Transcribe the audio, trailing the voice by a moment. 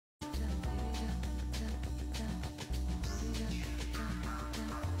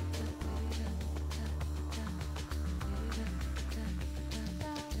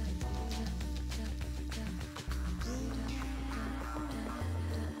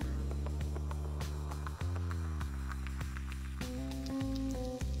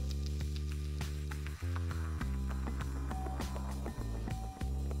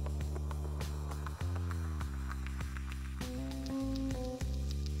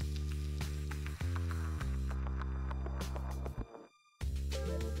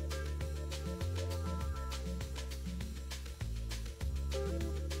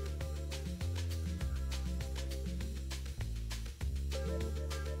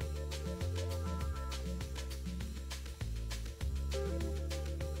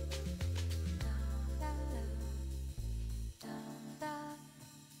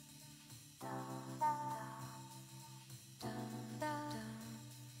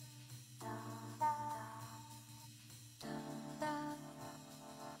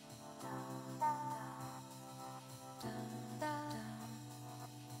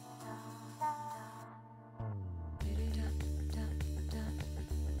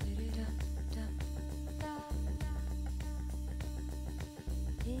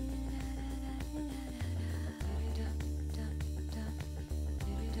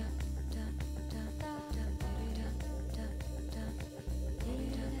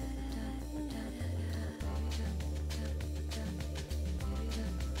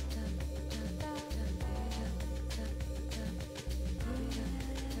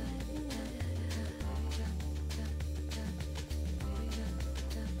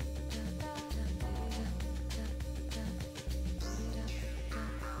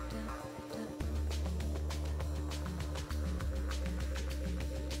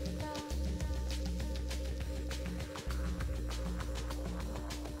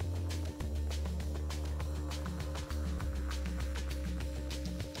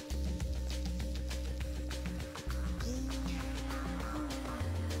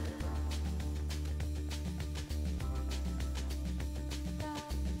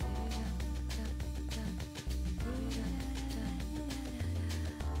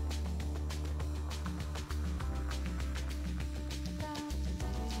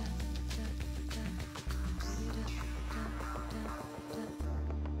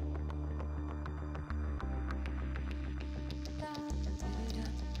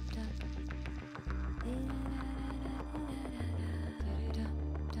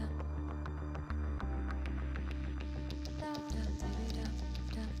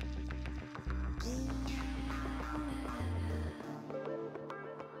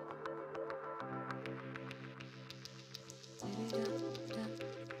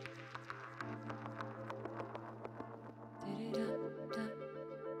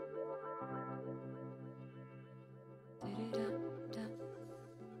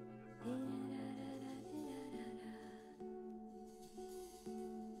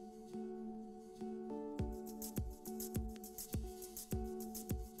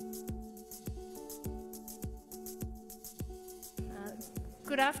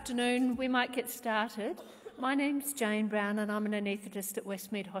Good afternoon. We might get started. My name's Jane Brown and I'm an anaesthetist at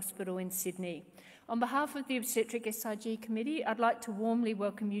Westmead Hospital in Sydney. On behalf of the Obstetric SIG Committee, I'd like to warmly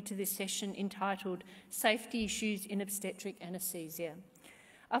welcome you to this session entitled Safety Issues in Obstetric Anaesthesia.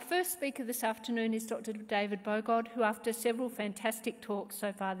 Our first speaker this afternoon is Dr. David Bogod, who after several fantastic talks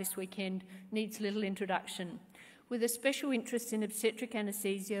so far this weekend needs little introduction. With a special interest in obstetric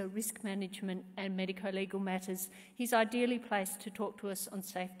anaesthesia, risk management and medico-legal matters, he's ideally placed to talk to us on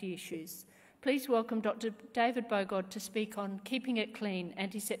safety issues. Please welcome Dr. David Bogod to speak on keeping it clean,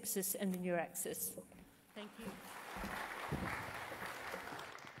 antisepsis and the Neuraxis. Thank you.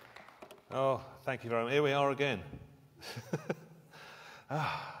 Oh, thank you very much. Here we are again.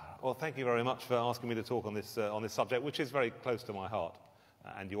 Well, thank you very much for asking me to talk on this subject, which is very close to my heart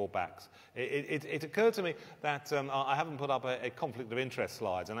and your backs. It occurred to me that I haven't put up a conflict of interest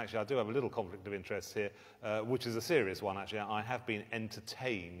slides, and actually I do have a little conflict of interest here, which is a serious one, actually. I have been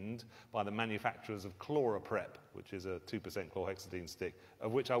entertained by the manufacturers of Chloroprep, which is a 2% chlorhexidine stick,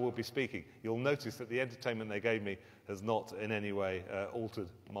 of which I will be speaking. You'll notice that the entertainment they gave me has not in any way altered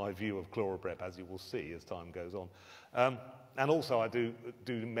my view of Chloroprep, as you will see as time goes on. And also I do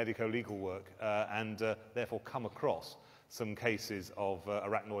medico-legal work and therefore come across some cases of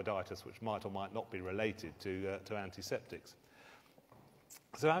arachnoiditis which might or might not be related to antiseptics.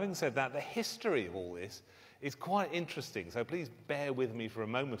 So having said that, the history of all this is quite interesting, so please bear with me for a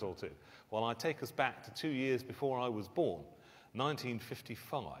moment or two while I take us back to 2 years before I was born,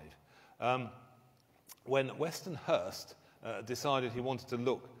 1955, when Westonhurst decided he wanted to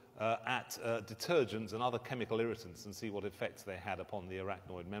look at detergents and other chemical irritants and see what effects they had upon the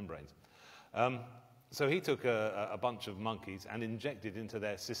arachnoid membranes. So he took a bunch of monkeys and injected into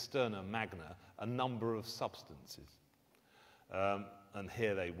their cisterna magna a number of substances. And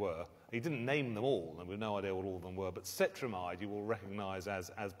here they were. He didn't name them all, and we've no idea what all of them were, but cetrimide you will recognise as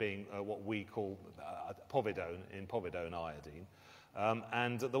being what we call povidone in povidone iodine.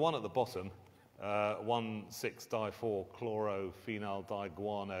 And the one at the bottom, 1,6-diphenylchloro-phenyl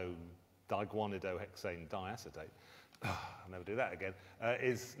diguanidohexane diacetate, I'll never do that again,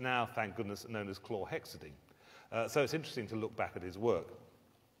 is now, thank goodness, known as chlorhexidine. So it's interesting to look back at his work.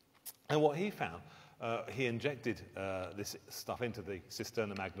 And what he found, he injected this stuff into the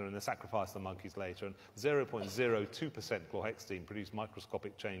cisterna magna and then sacrificed the monkeys later, and 0.02% chlorhexidine produced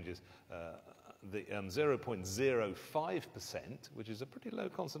microscopic changes. The 0.05%, which is a pretty low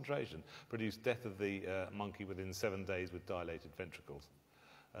concentration, produced death of the monkey within 7 days with dilated ventricles.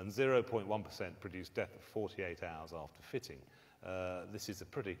 And 0.1% produced death of 48 hours after fitting. This is a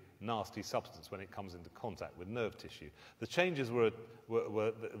pretty nasty substance when it comes into contact with nerve tissue. The changes were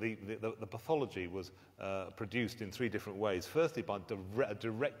the pathology was produced in 3 different ways. Firstly, by a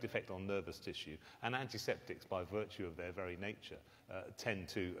direct effect on nervous tissue, and antiseptics, by virtue of their very nature, tend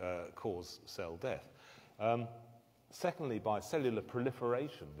to cause cell death. Secondly, by cellular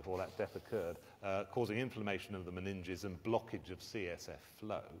proliferation before that death occurred, causing inflammation of the meninges and blockage of CSF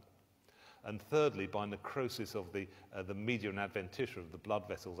flow. And thirdly, by necrosis of the media and adventitia of the blood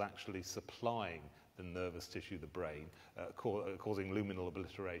vessels actually supplying the nervous tissue, the brain, causing luminal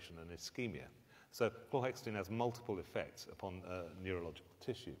obliteration and ischemia. So chlorhexidine has multiple effects upon neurological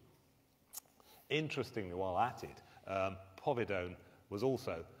tissue. Interestingly, while at it, povidone was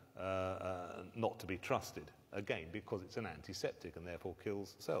also not to be trusted, again, because it's an antiseptic and therefore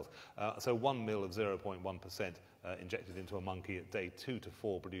kills cells. So 1 ml of 0.1% injected into a monkey at day 2 to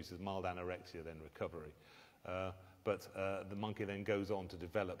 4 produces mild anorexia, then recovery. But the monkey then goes on to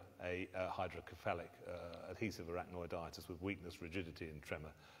develop a hydrocephalic adhesive arachnoiditis with weakness, rigidity and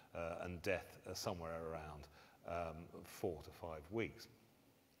tremor, and death somewhere around 4 to 5 weeks.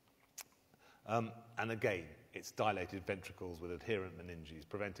 And again, it's dilated ventricles with adherent meninges,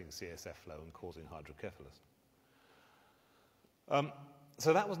 preventing CSF flow and causing hydrocephalus.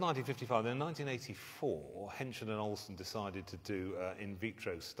 So that was 1955. Then in 1984, Henschen and Olsen decided to do in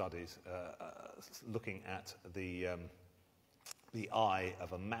vitro studies looking at the eye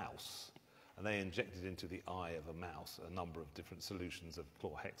of a mouse. And they injected into the eye of a mouse a number of different solutions of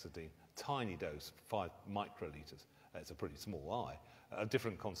chlorhexidine, tiny dose, 5 microliters. It's a pretty small eye, at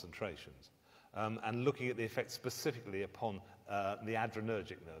different concentrations. And looking at the effect specifically upon the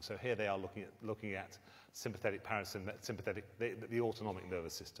adrenergic nerve. So here they are looking at sympathetic, parasympathetic, the autonomic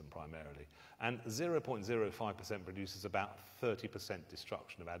nervous system primarily. And 0.05% produces about 30%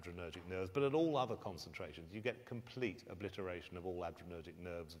 destruction of adrenergic nerves, but at all other concentrations, you get complete obliteration of all adrenergic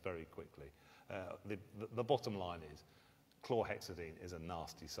nerves very quickly. The bottom line is chlorhexidine is a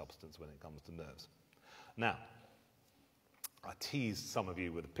nasty substance when it comes to nerves. Now, I teased some of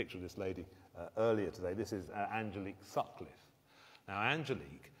you with a picture of this lady earlier today. This is Angelique Sutcliffe. Now,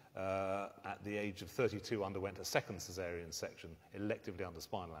 Angelique, at the age of 32, underwent a second caesarean section electively under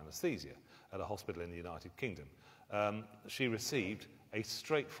spinal anaesthesia at a hospital in the United Kingdom. She received a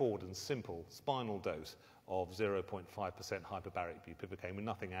straightforward and simple spinal dose of 0.5% hyperbaric bupivacaine with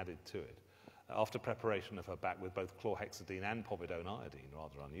nothing added to it, after preparation of her back with both chlorhexidine and povidone iodine,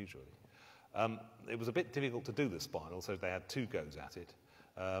 rather unusually. It was a bit difficult to do the spinal, so they had 2 goes at it.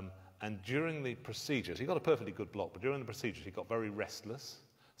 And during the procedure, she got a perfectly good block, but during the procedure she got very restless,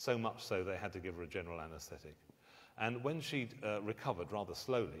 so much so they had to give her a general anaesthetic. And when she'd recovered rather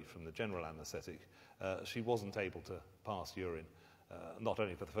slowly from the general anaesthetic, she wasn't able to pass urine, not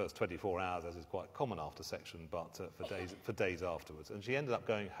only for the first 24 hours, as is quite common after section, but for days afterwards. And she ended up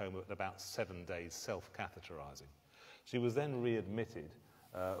going home at about 7 days self-catheterizing. She was then readmitted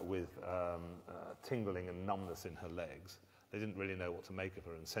with tingling and numbness in her legs. They didn't really know what to make of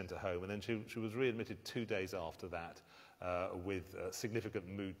her and sent her home. And then she was readmitted 2 days after that with significant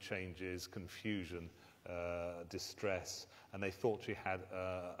mood changes, confusion, distress, and they thought she had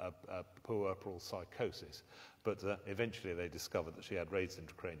a puerperal psychosis. But eventually they discovered that she had raised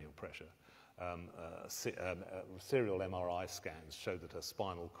intracranial pressure. Serial MRI scans showed that her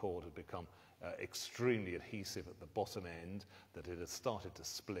spinal cord had become extremely adhesive at the bottom end, that it had started to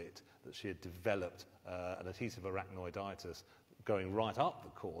split, that she had developed an adhesive arachnoiditis going right up the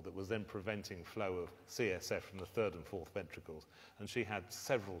cord that was then preventing flow of CSF from the 3rd and 4th ventricles. And she had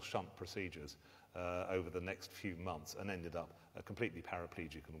several shunt procedures over the next few months and ended up completely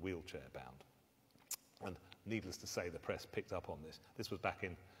paraplegic and wheelchair bound. And needless to say, the press picked up on this. This was back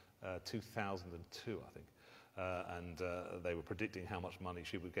in 2002, I think. And they were predicting how much money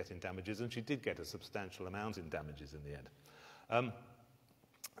she would get in damages, and she did get a substantial amount in damages in the end.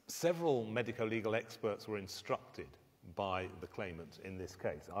 Several medico-legal experts were instructed by the claimant in this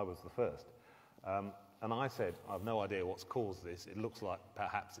case. I was the first. And I said, I've no idea what's caused this. It looks like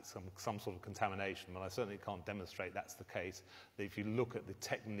perhaps it's some sort of contamination, but I certainly can't demonstrate that's the case. If you look at the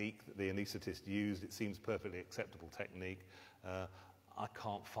technique that the anaesthetist used, it seems perfectly acceptable technique. I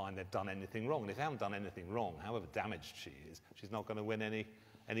can't find they've done anything wrong. And if they haven't done anything wrong, however damaged she is, she's not going to win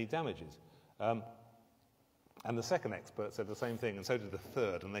any damages. And the second expert said the same thing, and so did the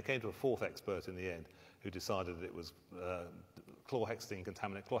third. And they came to a fourth expert in the end who decided that it was chlorhexidine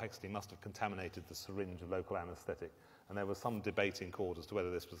contaminated. Chlorhexidine must have contaminated the syringe of local anaesthetic. And there was some debate in court as to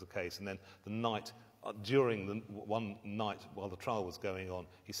whether this was the case. And then the night, during the one night while the trial was going on,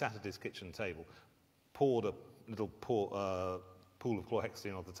 he sat at his kitchen table, poured a little pool of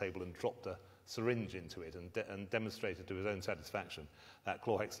chlorhexidine on the table and dropped a syringe into it and demonstrated to his own satisfaction that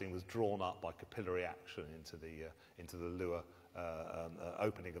chlorhexidine was drawn up by capillary action into the luer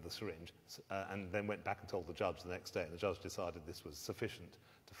opening of the syringe, and then went back and told the judge the next day, and the judge decided this was sufficient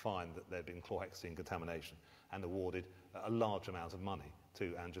to find that there had been chlorhexidine contamination and awarded a large amount of money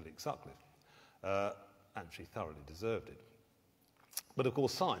to Angelique Sutcliffe, and she thoroughly deserved it. But of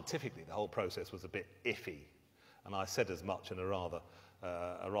course, scientifically, the whole process was a bit iffy, and I said as much in a rather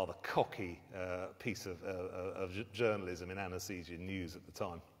cocky piece of journalism in Anaesthesia News at the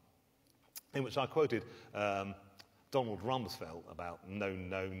time, in which I quoted Donald Rumsfeld about known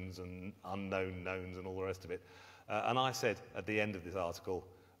knowns and unknown knowns and all the rest of it. And I said at the end of this article,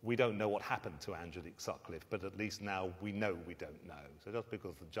 we don't know what happened to Angelique Sutcliffe, but at least now we know we don't know. So just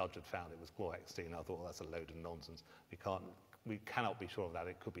because the judge had found it was chlorhexidine, I thought, well, that's a load of nonsense. We cannot be sure of that.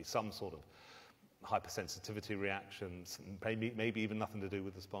 It could be some sort of hypersensitivity reactions, maybe even nothing to do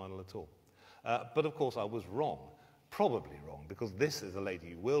with the spinal at all. But of course I was wrong, probably wrong, because this is a lady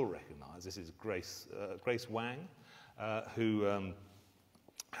you will recognise. This is Grace Wang, who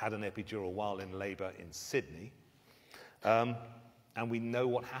had an epidural while in labour in Sydney. And we know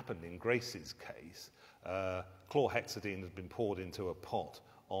what happened in Grace's case. Chlorhexidine had been poured into a pot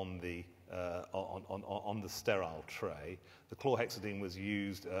on the sterile tray. The chlorhexidine was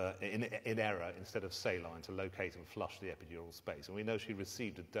used in error instead of saline to locate and flush the epidural space. And we know she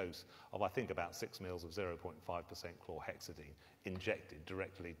received a dose of, I think, about 6 mils of 0.5% chlorhexidine injected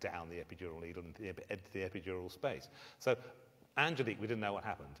directly down the epidural needle into the epidural space. So Angelique, we didn't know what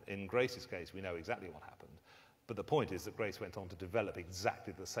happened. In Grace's case, we know exactly what happened. But the point is that Grace went on to develop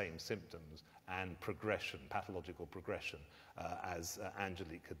exactly the same symptoms and progression, pathological progression, as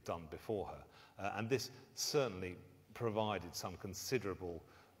Angelique had done before her. And this certainly provided some considerable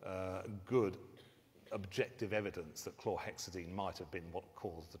good objective evidence that chlorhexidine might have been what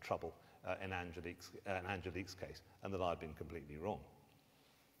caused the trouble in Angelique's case, and that I'd been completely wrong.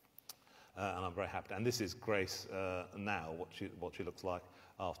 And I'm very happy. And this is Grace now, what she looks like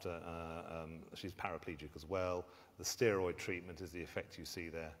after she's paraplegic as well. The steroid treatment is the effect you see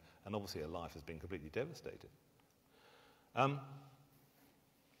there, and obviously her life has been completely devastated.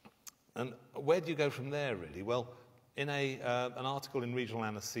 And where do you go from there, really? Well, in an article in Regional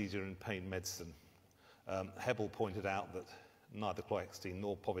Anaesthesia and Pain Medicine, Hebel pointed out that neither chlorhexidine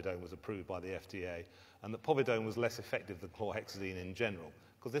nor povidone was approved by the FDA, and that povidone was less effective than chlorhexidine in general,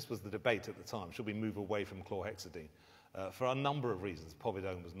 because this was the debate at the time. Should we move away from chlorhexidine? For a number of reasons,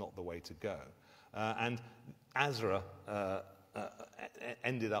 povidone was not the way to go. And ASRA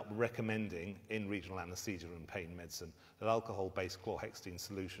ended up recommending in regional anaesthesia and pain medicine that alcohol-based chlorhexidine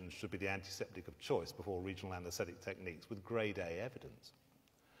solutions should be the antiseptic of choice before regional anaesthetic techniques with grade A evidence.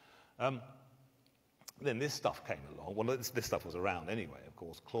 Then this stuff came along. Well, this stuff was around anyway, of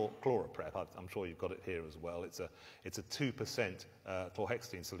course. Chloroprep, I'm sure you've got it here as well. It's a 2%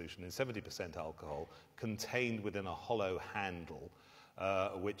 chlorhexidine solution in 70% alcohol contained within a hollow handle,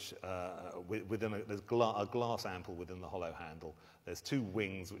 there's a glass ampoule within the hollow handle. There's two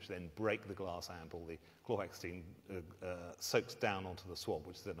wings which then break the glass ampoule. The chlorhexidine soaks down onto the swab,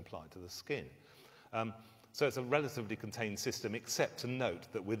 which is then applied to the skin. So it's a relatively contained system, except to note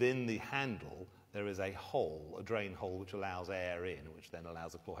that within the handle there is a hole, a drain hole, which allows air in, which then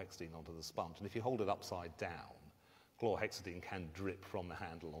allows the chlorhexidine onto the sponge. And if you hold it upside down, chlorhexidine can drip from the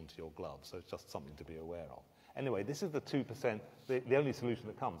handle onto your glove. So it's just something to be aware of. Anyway, this is the 2%. The only solution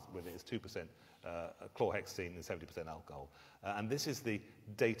that comes with it is 2% chlorhexidine and 70% alcohol. And this is the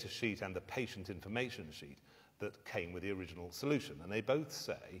data sheet and the patient information sheet that came with the original solution. And they both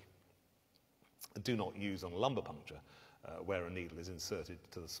say, do not use on lumbar puncture where a needle is inserted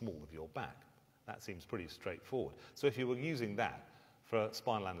to the small of your back. That seems pretty straightforward. So if you were using that for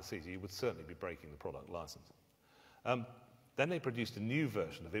spinal anaesthesia, you would certainly be breaking the product license. Then they produced a new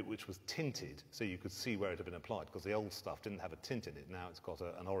version of it, which was tinted, so you could see where it had been applied, because the old stuff didn't have a tint in it. Now it's got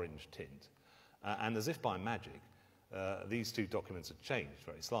an orange tint. And as if by magic, these two documents had changed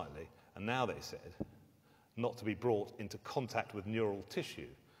very slightly, and now they said not to be brought into contact with neural tissue,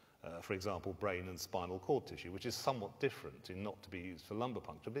 for example, brain and spinal cord tissue, which is somewhat different in not to be used for lumbar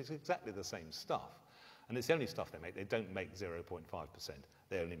puncture, but it's exactly the same stuff. And it's the only stuff they make. They don't make 0.5%.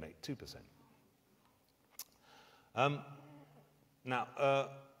 They only make 2%. Now,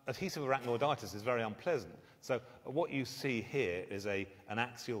 adhesive arachnoiditis is very unpleasant. So what you see here is an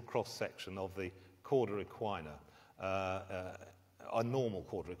axial cross-section of the cauda equina, a normal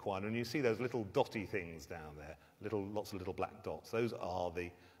cauda equina, and you see those little dotty things down there, lots of little black dots. Those are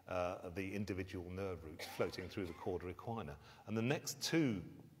the individual nerve roots floating through the cauda equina. And the next two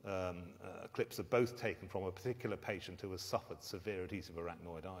clips are both taken from a particular patient who has suffered severe adhesive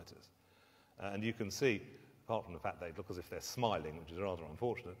arachnoiditis. And you can see, apart from the fact they look as if they're smiling, which is rather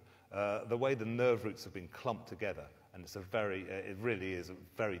unfortunate, the way the nerve roots have been clumped together, and it really is a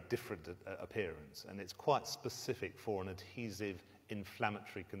very different appearance, and it's quite specific for an adhesive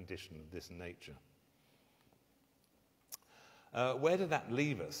inflammatory condition of this nature. Where did that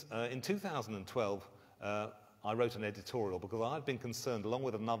leave us? In 2012, I wrote an editorial because I had been concerned, along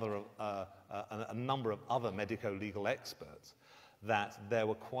with a number of other medico-legal experts, that there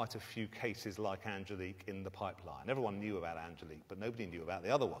were quite a few cases like Angelique in the pipeline. Everyone knew about Angelique, but nobody knew about the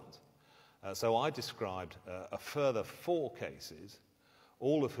other ones. So I described a further 4 cases,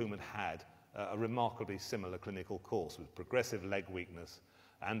 all of whom had a remarkably similar clinical course with progressive leg weakness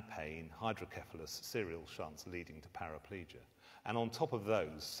and pain, hydrocephalus, serial shunts leading to paraplegia. And on top of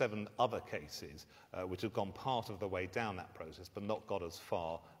those, 7 other cases which have gone part of the way down that process but not got as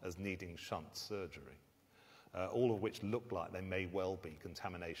far as needing shunt surgery. All of which look like they may well be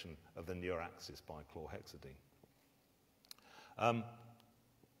contamination of the Neuraxis by chlorhexidine.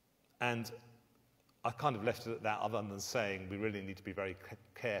 And I kind of left it at that, other than saying we really need to be very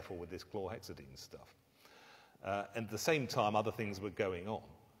careful with this chlorhexidine stuff. And at the same time, other things were going on.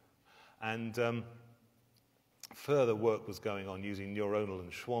 And further work was going on using neuronal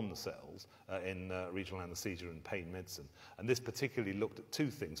and Schwann cells in regional anaesthesia and pain medicine. And this particularly looked at 2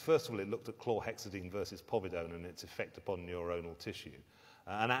 things. First of all, it looked at chlorhexidine versus povidone and its effect upon neuronal tissue.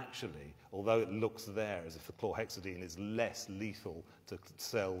 And actually, although it looks there as if the chlorhexidine is less lethal to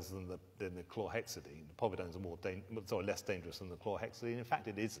cells than the chlorhexidine, the povidones are less dangerous than the chlorhexidine. In fact,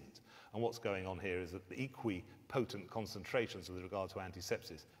 it isn't. And what's going on here is that the equipotent concentrations with regard to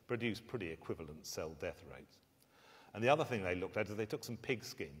antisepsis produce pretty equivalent cell death rates. And the other thing they looked at is they took some pig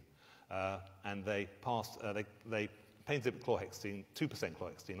skin and they painted it with chlorhexidine, 2%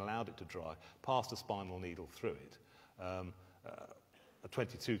 chlorhexidine, allowed it to dry, passed a spinal needle through it, a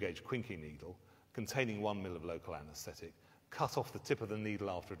 22-gauge Quincke needle containing 1 ml of local anaesthetic, cut off the tip of the needle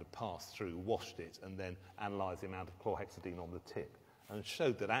after it had passed through, washed it, and then analysed the amount of chlorhexidine on the tip, and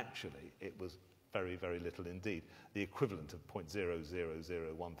showed that actually it was very, very little indeed, the equivalent of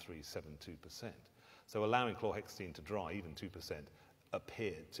 0.0001372%. So allowing chlorhexidine to dry, even 2%,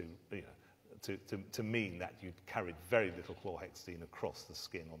 appeared to, to mean that you carried very little chlorhexidine across the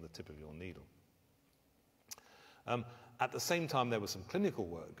skin on the tip of your needle. At the same time, there was some clinical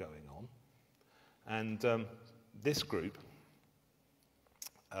work going on, and this group,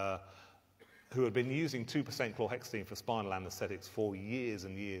 who had been using 2% chlorhexidine for spinal anaesthetics for years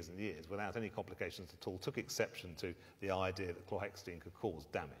and years and years without any complications at all, took exception to the idea that chlorhexidine could cause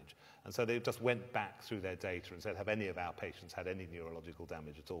damage. And so they just went back through their data and said, have any of our patients had any neurological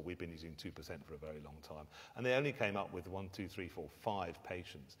damage at all? We've been using 2% for a very long time. And they only came up with 5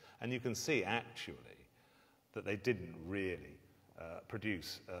 patients. And you can see, actually, that they didn't really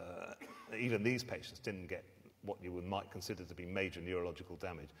produce, even these patients didn't get what you might consider to be major neurological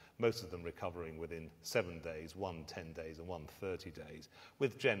damage, most of them recovering within 7 days, 1 10 days, and 1 30 days,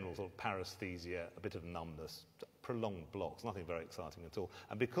 with general sort of paresthesia, a bit of numbness, prolonged blocks, nothing very exciting at all.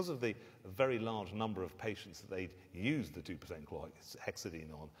 And because of the very large number of patients that they'd used the 2%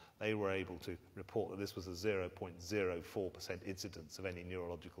 chlorhexidine on, they were able to report that this was a 0.04% incidence of any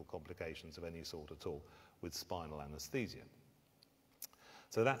neurological complications of any sort at all with spinal anaesthesia.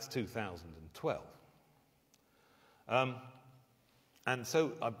 So that's 2012. And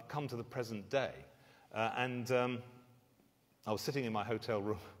so I've come to the present day, and I was sitting in my hotel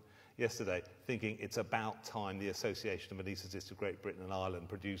room yesterday thinking it's about time the Association of Anaesthetists of Great Britain and Ireland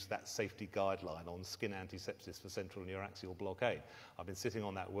produced that safety guideline on skin antisepsis for central neuraxial blockade. I've been sitting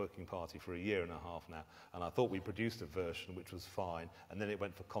on that working party for 1.5 years now, and I thought we produced a version which was fine, and then it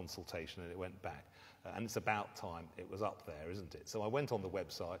went for consultation and it went back. And it's about time it was up there, isn't it? So I went on the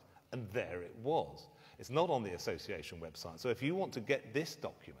website, and there it was. It's not on the association website. So if you want to get this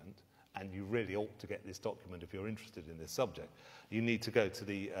document, and you really ought to get this document if you're interested in this subject, you need to go to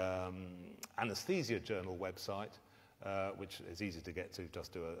the Anaesthesia Journal website, which is easy to get to.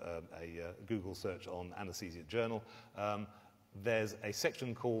 Just do a Google search on Anaesthesia Journal. There's a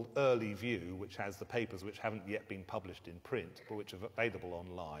section called Early View, which has the papers which haven't yet been published in print, but which are available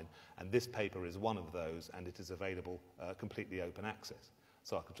online. And this paper is one of those, and it is available completely open access.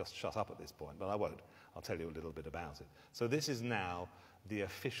 So I could just shut up at this point, but I won't. I'll tell you a little bit about it. So this is now the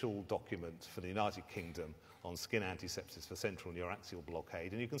official document for the United Kingdom on skin antisepsis for central neuraxial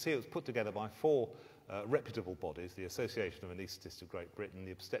blockade. And you can see it was put together by 4 reputable bodies, the Association of Anaesthetists of Great Britain,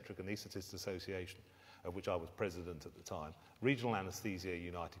 the Obstetric Anaesthetists Association, of which I was president at the time, Regional Anaesthesia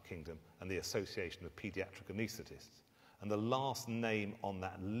United Kingdom, and the Association of Paediatric Anaesthetists. And the last name on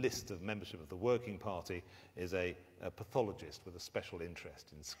that list of membership of the working party is a pathologist with a special interest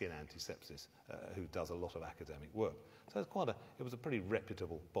in skin antisepsis who does a lot of academic work. So it was a pretty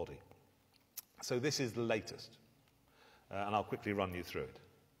reputable body. So this is the latest, and I'll quickly run you through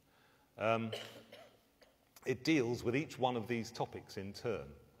it. It deals with each one of these topics in turn,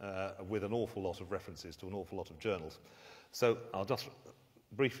 with an awful lot of references to an awful lot of journals. So I'll just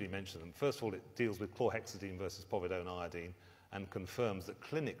briefly mention them. First of all, it deals with chlorhexidine versus povidone iodine and confirms that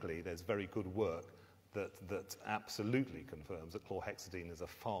clinically there's very good work that absolutely confirms that chlorhexidine is a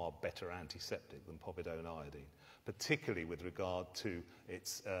far better antiseptic than povidone iodine, particularly with regard to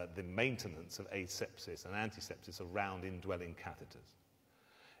its, the maintenance of asepsis and antisepsis around indwelling catheters.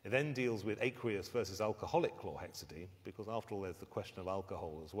 It then deals with aqueous versus alcoholic chlorhexidine, because after all there's the question of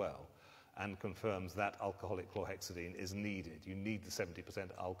alcohol as well, and confirms that alcoholic chlorhexidine is needed. You need the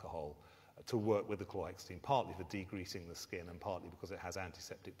 70% alcohol to work with the chlorhexidine, partly for degreasing the skin and partly because it has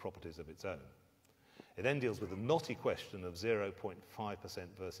antiseptic properties of its own. It then deals with the knotty question of 0.5%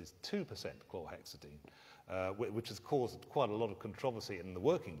 versus 2% chlorhexidine, which has caused quite a lot of controversy in the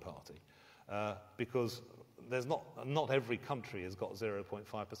working party, because there's not every country has got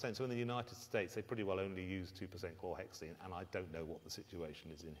 0.5%. So in the United States, they pretty well only use 2% chlorhexidine, and I don't know what the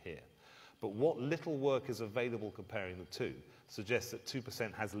situation is in here. But what little work is available comparing the two suggests that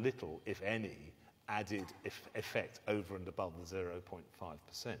 2% has little, if any, added effect over and above the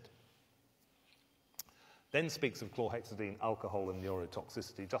 0.5%. Then speaks of chlorhexidine, alcohol and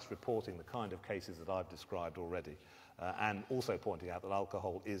neurotoxicity, just reporting the kind of cases that I've described already, and also pointing out that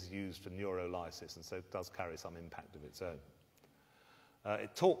alcohol is used for neurolysis and so it does carry some impact of its own.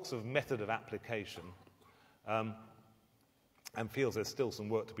 It talks of method of application, and feels there's still some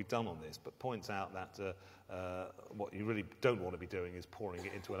work to be done on this, but points out that what you really don't want to be doing is pouring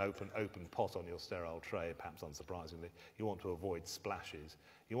it into an open pot on your sterile tray, perhaps unsurprisingly. You want to avoid splashes.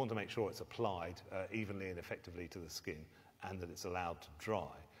 You want to make sure it's applied evenly and effectively to the skin and that it's allowed to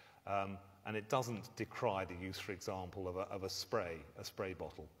dry. And it doesn't decry the use, for example, of a spray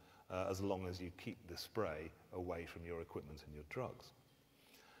bottle, as long as you keep the spray away from your equipment and your drugs.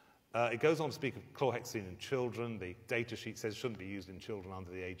 It goes on to speak of chlorhexidine in children. The data sheet says it shouldn't be used in children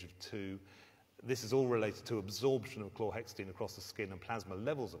under the age of 2. This is all related to absorption of chlorhexidine across the skin and plasma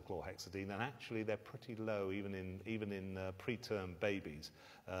levels of chlorhexidine, and actually they're pretty low even in preterm babies,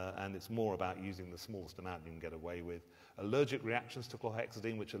 and it's more about using the smallest amount you can get away with. Allergic reactions to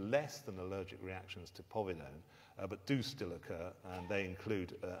chlorhexidine, which are less than allergic reactions to povidone, but do still occur, and they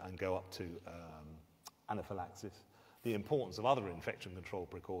include and go up to anaphylaxis. The importance of other infection control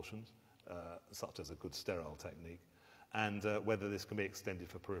precautions, such as a good sterile technique, and whether this can be extended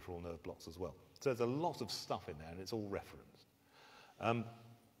for peripheral nerve blocks as well. So there's a lot of stuff in there, and it's all referenced. And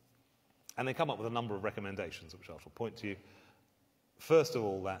they come up with a number of recommendations, which I shall point to you. First of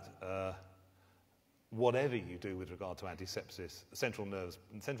all, that whatever you do with regard to antisepsis, central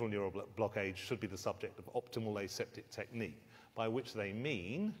neural blockade should be the subject of optimal aseptic technique, by which they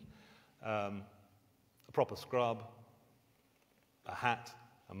mean a proper scrub, a hat,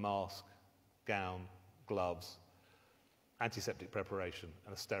 a mask, gown, gloves, antiseptic preparation,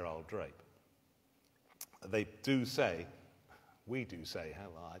 and a sterile drape. They do say, we do say,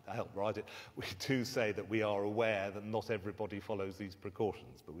 hell, I helped write it, we do say that we are aware that not everybody follows these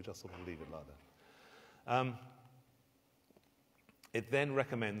precautions, but we just sort of leave it like that. It then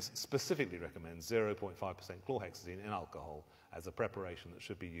specifically recommends 0.5% chlorhexidine in alcohol as a preparation that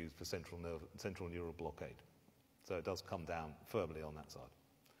should be used for central neural blockade. So it does come down firmly on that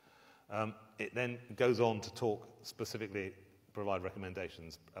side. It then goes on to talk specifically, provide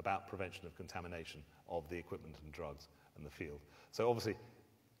recommendations about prevention of contamination of the equipment and drugs and the field. So obviously,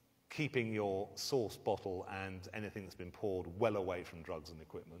 keeping your source bottle and anything that's been poured well away from drugs and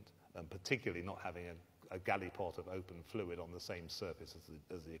equipment, and particularly not having a gallipot of open fluid on the same surface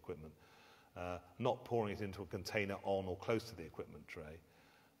as the equipment, not pouring it into a container on or close to the equipment tray.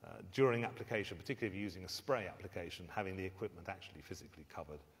 During application, particularly if you're using a spray application, having the equipment actually physically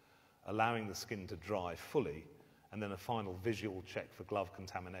covered, allowing the skin to dry fully, and then a final visual check for glove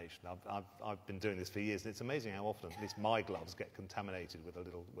contamination. I've been doing this for years, and it's amazing how often, at least my gloves, get contaminated with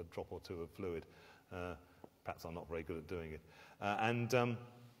a drop or two of fluid. Perhaps I'm not very good at doing it.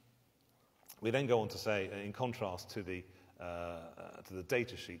 We then go on to say, in contrast to the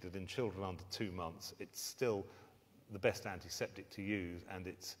data sheet, that in children under 2 months, it's still the best antiseptic to use, and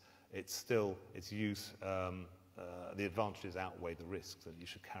its use, the advantages outweigh the risks, that you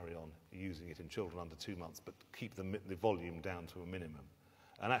should carry on using it in children under 2 months, but keep the volume down to a minimum.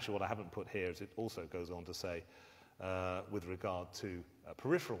 And actually what I haven't put here is it also goes on to say, with regard to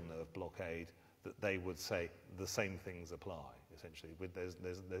peripheral nerve blockade, that they would say the same things apply, essentially.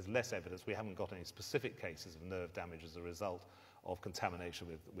 There's less evidence. We haven't got any specific cases of nerve damage as a result of contamination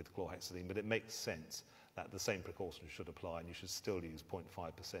with chlorhexidine, but it makes sense that the same precautions should apply, and you should still use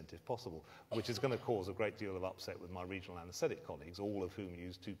 0.5% if possible, which is going to cause a great deal of upset with my regional anaesthetic colleagues, all of whom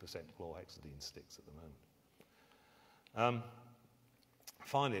use 2% chlorhexidine sticks at the moment.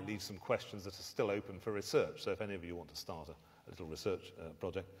 Finally, it leaves some questions that are still open for research, so if any of you want to start a little research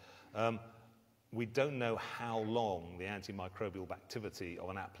project. We don't know how long the antimicrobial activity of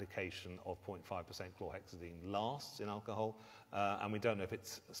an application of 0.5% chlorhexidine lasts in alcohol, and we don't know if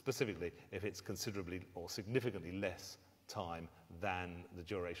it's considerably or significantly less time than the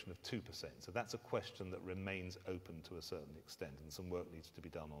duration of 2%. So that's a question that remains open to a certain extent, and some work needs to be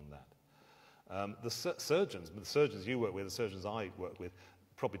done on that. The surgeons you work with, the surgeons I work with,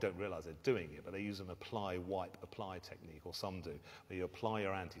 probably don't realise they're doing it, but they use an apply, wipe, apply technique, or some do, where you apply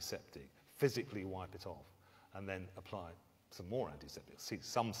your antiseptic, physically wipe it off, and then apply some more antiseptics. See,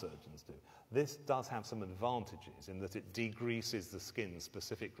 some surgeons do. This does have some advantages in that it degreases the skin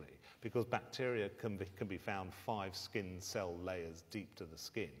specifically, because bacteria can be found 5 skin cell layers deep to the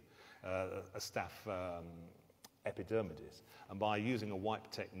skin, a staph epidermidis. And by using a wipe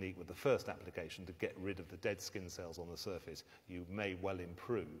technique with the first application to get rid of the dead skin cells on the surface, you may well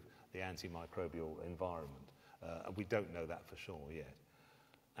improve the antimicrobial environment. We don't know that for sure yet.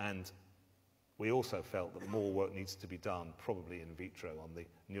 And we also felt that more work needs to be done, probably in vitro, on the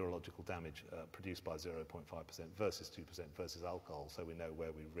neurological damage produced by 0.5% versus 2% versus alcohol, so we know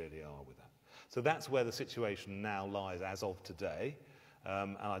where we really are with that. So that's where the situation now lies as of today,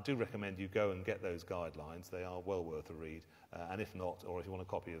 and I do recommend you go and get those guidelines. They are well worth a read, and if not, or if you want a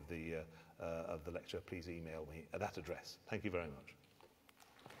copy of the lecture, please email me at that address. Thank you very much.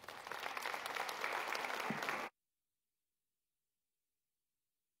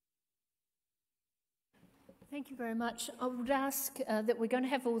 Thank you very much. I would ask that we're going to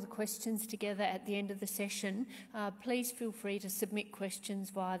have all the questions together at the end of the session. Please feel free to submit questions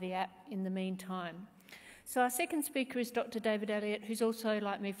via the app in the meantime. So our second speaker is Dr. David Elliott, who's also,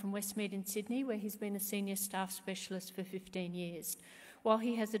 like me, from Westmead in Sydney, where he's been a senior staff specialist for 15 years. While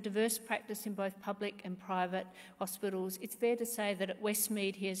he has a diverse practice in both public and private hospitals, it's fair to say that at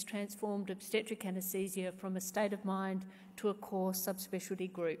Westmead he has transformed obstetric anaesthesia from a state of mind to a core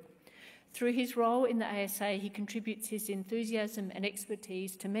subspecialty group. Through his role in the ASA, he contributes his enthusiasm and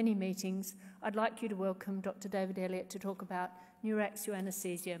expertise to many meetings. I'd like you to welcome Dr. David Elliott to talk about Neuraxis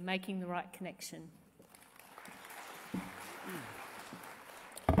anaesthesia, making the right connection.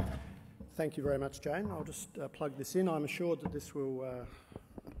 Thank you very much, Jane. I'll just plug this in. I'm assured that this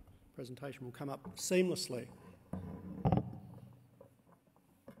presentation will come up seamlessly.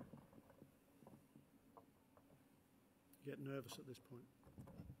 Get nervous at this point.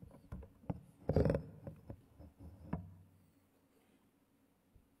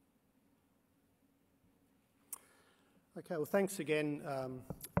 Okay, well, thanks again,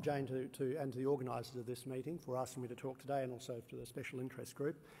 Jane, and to the organisers of this meeting for asking me to talk today, and also to the special interest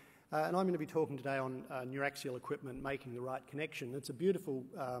group. And I'm going to be talking today on neuraxial equipment, making the right connection. It's a beautiful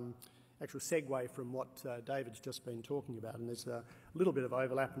actual segue from what David's just been talking about, and there's a little bit of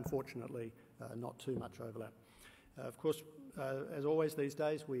overlap, unfortunately, not too much overlap. Of course, as always these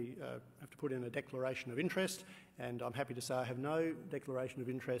days, we have to put in a declaration of interest, and I'm happy to say I have no declaration of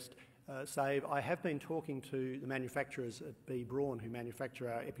interest, save I have been talking to the manufacturers at B. Braun, who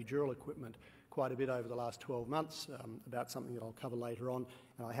manufacture our epidural equipment, quite a bit over the last 12 months about something that I'll cover later on,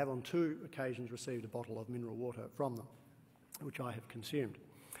 and I have on 2 occasions received a bottle of mineral water from them, which I have consumed.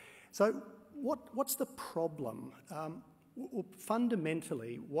 So what's the problem? Well,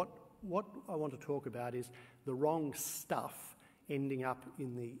 fundamentally, what I want to talk about is the wrong stuff ending up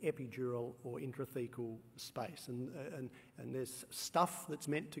in the epidural or intrathecal space. And there's stuff that's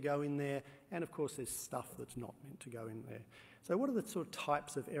meant to go in there, and of course there's stuff that's not meant to go in there. So what are the sort of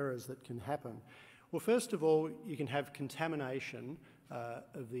types of errors that can happen? Well, first of all, you can have contamination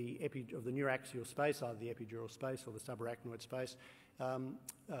of the neuraxial space, either the epidural space or the subarachnoid space,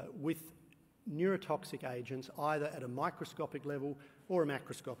 with neurotoxic agents, either at a microscopic level or a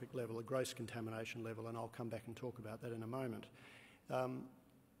macroscopic level, a gross contamination level, and I'll come back and talk about that in a moment.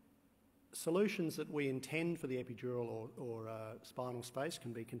 Solutions that we intend for the epidural or spinal space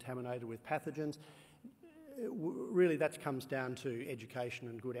can be contaminated with pathogens. Really, that comes down to education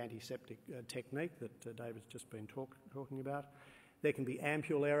and good antiseptic technique that David's just been talking about. There can be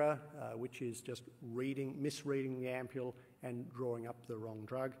ampule error, which is just misreading the ampule and drawing up the wrong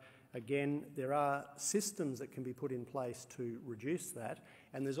drug. Again, there are systems that can be put in place to reduce that,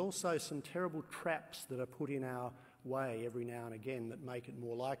 and there's also some terrible traps that are put in our way every now and again that make it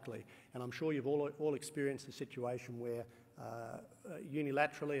more likely. And I'm sure you've all experienced a situation where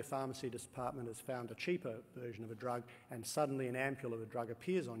unilaterally a pharmacy department has found a cheaper version of a drug, and suddenly an ampule of a drug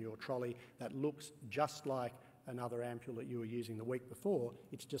appears on your trolley that looks just like another ampule that you were using the week before.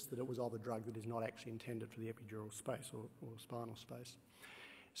 It's just that it was of a drug that is not actually intended for the epidural space or spinal space.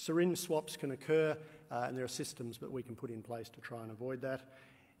 Syringe swaps can occur, and there are systems that we can put in place to try and avoid that.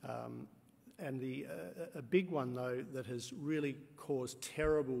 And a big one, though, that has really caused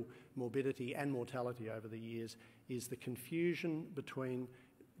terrible morbidity and mortality over the years is the confusion between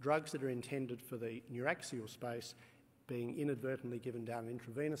drugs that are intended for the neuraxial space being inadvertently given down an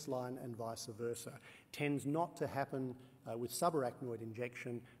intravenous line and vice versa. Tends not to happen with subarachnoid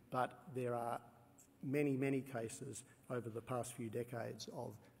injection, but there are many, many cases over the past few decades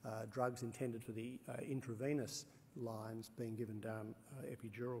of drugs intended for the intravenous lines being given down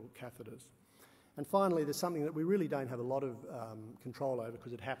epidural catheters. And finally, there's something that we really don't have a lot of control over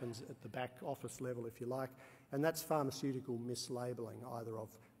because it happens at the back office level, if you like, and that's pharmaceutical mislabeling, either of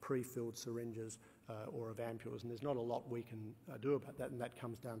pre-filled syringes or of ampules, and there's not a lot we can do about that, and that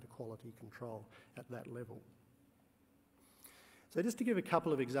comes down to quality control at that level. So just to give a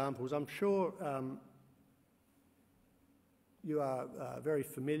couple of examples, I'm sure you are very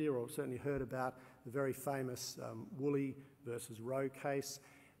familiar or certainly heard about the very famous Woolley versus Rowe case.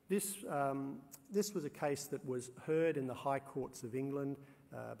 This was a case that was heard in the High Courts of England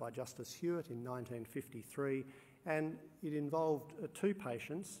by Justice Hewitt in 1953, and it involved 2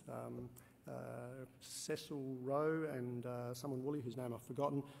 patients, Cecil Rowe and someone Woolley, whose name I've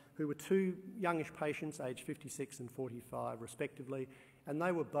forgotten, who were 2 youngish patients, aged 56 and 45 respectively, and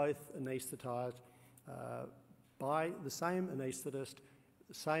they were both anaesthetised by the same anaesthetist,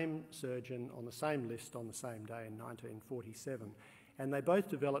 the same surgeon on the same list on the same day in 1947. And they both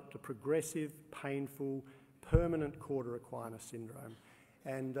developed a progressive, painful, permanent cauda equina syndrome.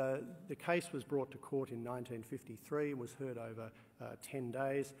 And the case was brought to court in 1953 and was heard over 10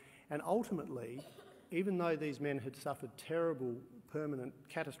 days. And ultimately, even though these men had suffered terrible, permanent,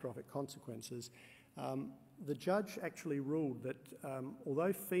 catastrophic consequences, the judge actually ruled that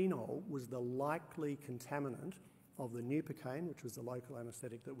although phenol was the likely contaminant of the Nupicaine, which was the local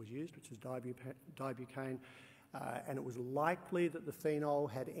anaesthetic that was used, which is Dibucaine, and it was likely that the phenol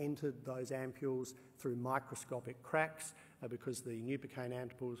had entered those ampules through microscopic cracks because the Nupicaine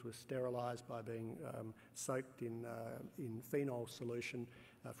ampules were sterilised by being soaked in phenol solution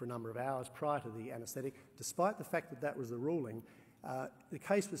for a number of hours prior to the anaesthetic. Despite the fact that that was the ruling, the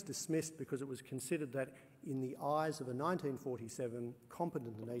case was dismissed because it was considered that in the eyes of a 1947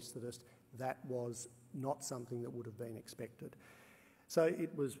 competent anaesthetist, that was not something that would have been expected. So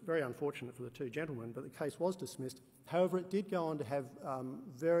it was very unfortunate for the two gentlemen, but the case was dismissed. However, it did go on to have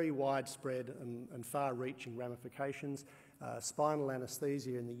very widespread and far-reaching ramifications. Spinal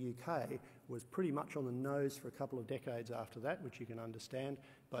anaesthesia in the UK was pretty much on the nose for a couple of decades after that, which you can understand,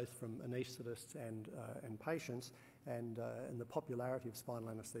 both from anaesthetists and patients, and the popularity of spinal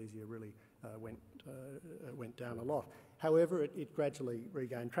anaesthesia really went down a lot. However, it gradually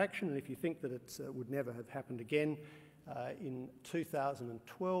regained traction, and if you think that it would never have happened again, in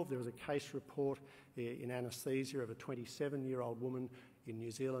 2012 there was a case report in anaesthesia of a 27-year-old woman in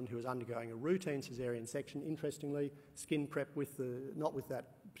New Zealand who was undergoing a routine caesarean section, interestingly, skin prep with not with that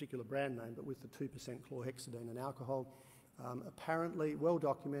particular brand name, but with the 2% chlorhexidine and alcohol. Apparently well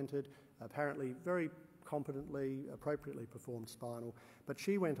documented, apparently very competently, appropriately performed spinal, but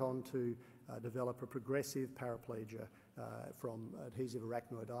she went on to develop a progressive paraplegia from adhesive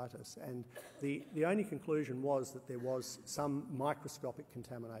arachnoiditis, and the only conclusion was that there was some microscopic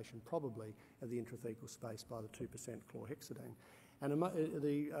contamination, probably of the intrathecal space, by the 2% chlorhexidine. And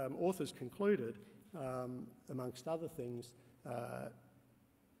the authors concluded, amongst other things, one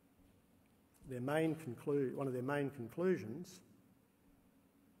of their main conclusions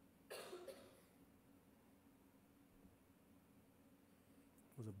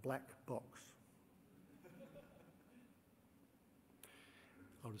was a black box.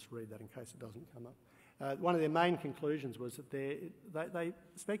 I'll just read that in case it doesn't come up. One of their main conclusions was that they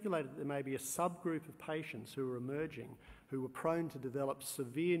speculated that there may be a subgroup of patients who were emerging who were prone to develop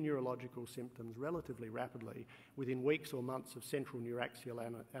severe neurological symptoms relatively rapidly within weeks or months of central neuraxial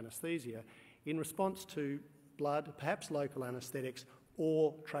anaesthesia in response to blood, perhaps local anaesthetics,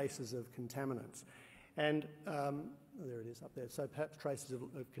 or traces of contaminants. And there it is up there, so perhaps traces of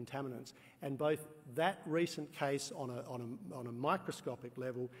contaminants. And both that recent case on a microscopic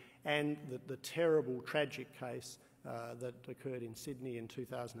level and the terrible, tragic case that occurred in Sydney in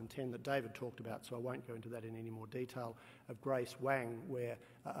 2010 that David talked about, so I won't go into that in any more detail, of Grace Wang, where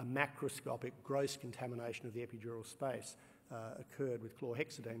a macroscopic gross contamination of the epidural space occurred with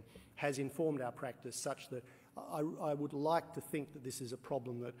chlorhexidine, has informed our practice such that I would like to think that this is a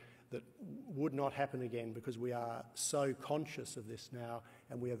problem that would not happen again, because we are so conscious of this now,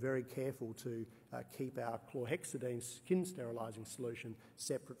 and we are very careful to keep our chlorhexidine skin sterilising solution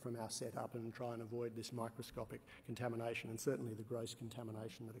separate from our setup and try and avoid this microscopic contamination, and certainly the gross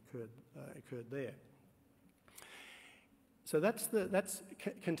contamination that occurred there. So that's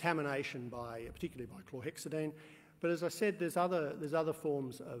contamination particularly by chlorhexidine. But as I said, there's other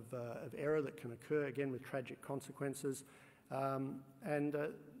forms of error that can occur, again with tragic consequences,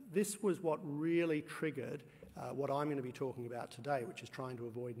 this was what really triggered what I'm going to be talking about today, which is trying to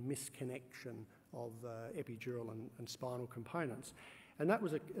avoid misconnection of epidural and spinal components. And that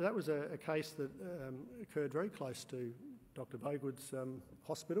was a case that occurred very close to Dr. Bogod's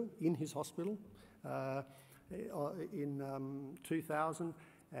hospital, in his hospital, in 2000,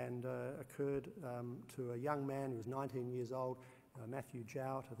 and occurred to a young man who was 19 years old, Matthew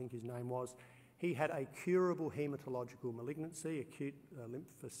Jowett, I think his name was. He had a curable haematological malignancy, acute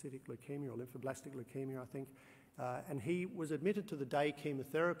lymphocytic leukemia or lymphoblastic leukemia, I think, and he was admitted to the day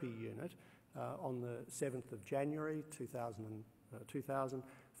chemotherapy unit on the 7th of January 2000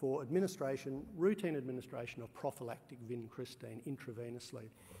 for routine administration of prophylactic vincristine intravenously.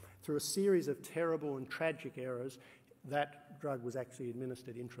 Through a series of terrible and tragic errors, that drug was actually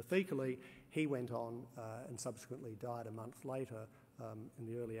administered intrathecally. He went on and subsequently died a month later in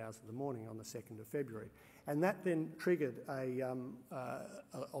the early hours of the morning on the 2nd of February. And that then triggered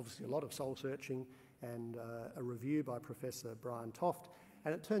obviously a lot of soul-searching and a review by Professor Brian Toft.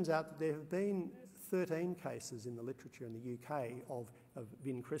 And it turns out that there have been 13 cases in the literature in the UK of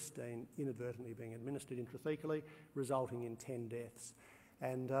vincristine inadvertently being administered intrathecally, resulting in 10 deaths.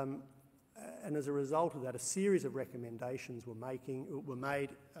 And as a result of that, a series of recommendations were made,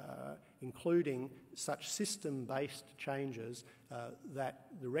 including such system-based changes that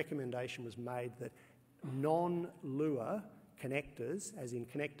the recommendation was made that non-Luer connectors, as in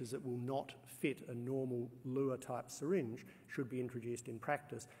connectors that will not fit a normal Luer-type syringe, should be introduced in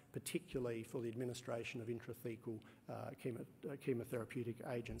practice, particularly for the administration of intrathecal chemotherapeutic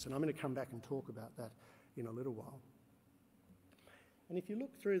agents. And I'm going to come back and talk about that in a little while. And if you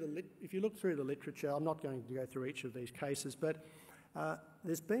look through the literature, I'm not going to go through each of these cases, but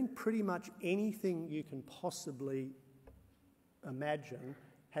there's been pretty much anything you can possibly imagine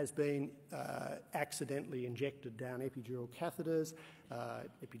has been accidentally injected down epidural catheters,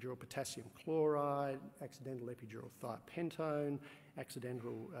 epidural potassium chloride, accidental epidural thiopentone,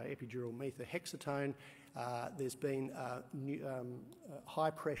 accidental epidural methohexatone. There's been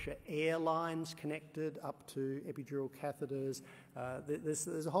high-pressure air lines connected up to epidural catheters.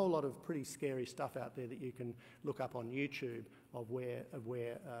 There's a whole lot of pretty scary stuff out there that you can look up on YouTube of where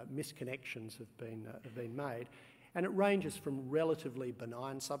misconnections have been made. And it ranges from relatively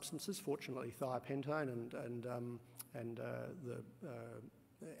benign substances, fortunately thiopentone and the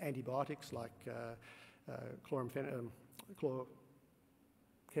antibiotics like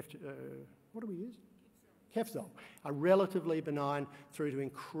what do we use? Kefzol are relatively benign through to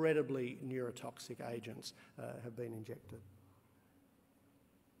incredibly neurotoxic agents have been injected.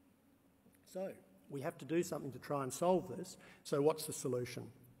 So we have to do something to try and solve this. So what's the solution?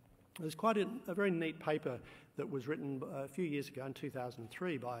 There's quite a very neat paper that was written a few years ago in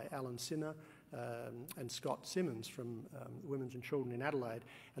 2003 by Alan Sinner and Scott Simmons from Women's and Children in Adelaide,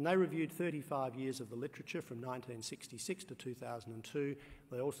 and they reviewed 35 years of the literature from 1966 to 2002.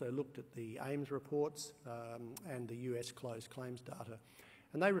 They also looked at the AIMS reports and the US closed claims data.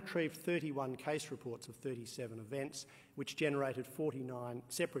 And they retrieved 31 case reports of 37 events, which generated 49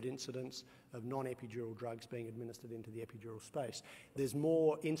 separate incidents of non-epidural drugs being administered into the epidural space. There's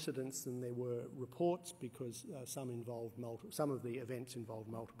more incidents than there were reports because some of the events involved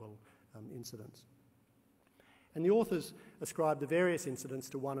multiple incidents. And the authors ascribed the various incidents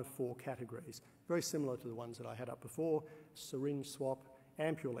to one of four categories, very similar to the ones that I had up before: syringe swap,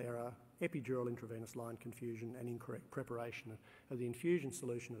 ampule error, epidural intravenous line confusion, and incorrect preparation of the infusion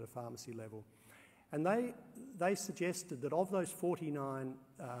solution at a pharmacy level. And they suggested that of those 49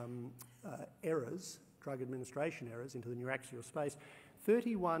 errors, drug administration errors into the neuraxial space,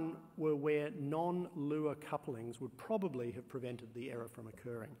 31 were where non-Lua couplings would probably have prevented the error from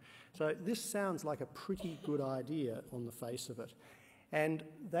occurring. So this sounds like a pretty good idea on the face of it. And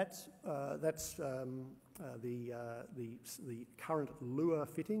that's the current Lua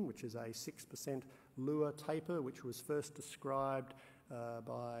fitting, which is a 6% Lua taper, which was first described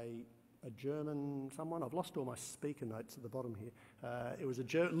by a German someone. I've lost all my speaker notes at the bottom here. It was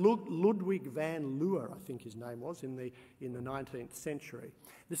Ludwig van Leeuwen, I think his name was, in the 19th century.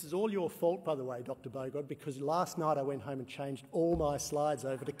 This is all your fault, by the way, Dr. Bogod, because last night I went home and changed all my slides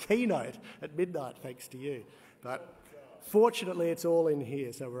over to Keynote at midnight, thanks to you. But fortunately, it's all in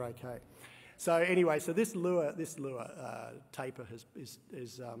here, so we're okay. So anyway, so this Lua taper is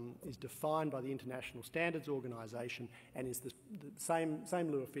defined by the International Standards Organisation and is the same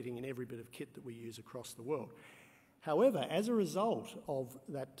Lua fitting in every bit of kit that we use across the world. However, as a result of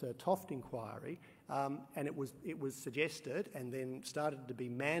that Toft inquiry, and it was suggested and then started to be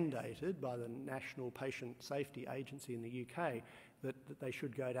mandated by the National Patient Safety Agency in the UK that they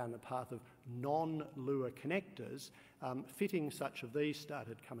should go down the path of non-Lua connectors, fittings such of these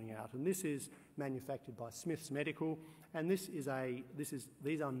started coming out. And this is manufactured by Smiths Medical, and these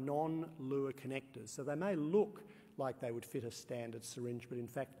are non-Lua connectors. So they may look like they would fit a standard syringe, but in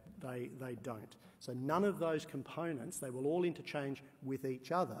fact they don't. So none of those components, they will all interchange with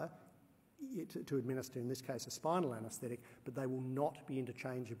each other to administer, in this case, a spinal anaesthetic, but they will not be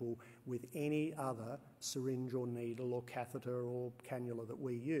interchangeable with any other syringe or needle or catheter or cannula that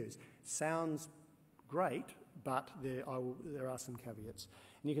we use. Sounds great, but there are some caveats.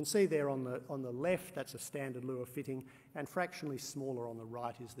 And you can see there on the left, that's a standard Lua fitting, and fractionally smaller on the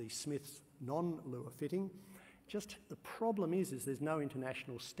right is the Smiths non-Lua fitting. Just the problem is there's no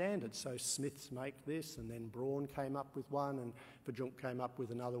international standard, so Smiths make this, and then Braun came up with one, and Verjunk came up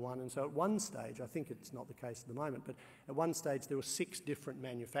with another one, and so at one stage, I think it's not the case at the moment, but at one stage there were 6 different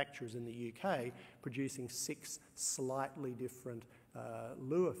manufacturers in the UK producing 6 slightly different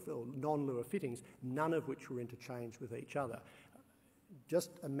Lua or non-Lua fittings, none of which were interchanged with each other.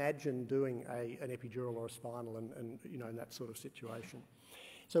 Just imagine doing an epidural or a spinal and in that sort of situation.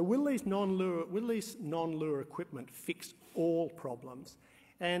 So will these non-Lua equipment fix all problems?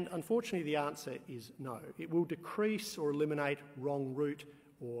 And unfortunately the answer is no. It will decrease or eliminate wrong route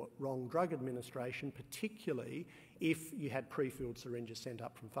or wrong drug administration, particularly if you had pre-filled syringes sent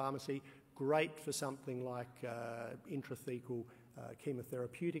up from pharmacy. Great for something like intrathecal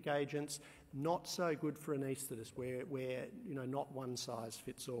chemotherapeutic agents. Not so good for anaesthetists where not one size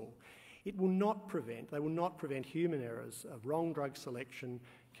fits all. They will not prevent human errors of wrong drug selection,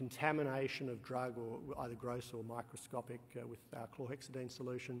 contamination of drug, or either gross or microscopic with our chlorhexidine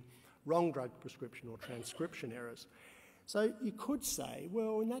solution, wrong drug prescription or transcription errors. So you could say,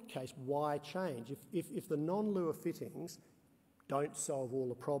 well, in that case, why change? If the non-Lua fittings don't solve all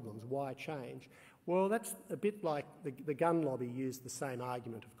the problems, why change? Well, that's a bit like the gun lobby used the same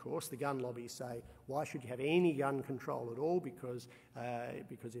argument, of course. The gun lobby say, why should you have any gun control at all? Because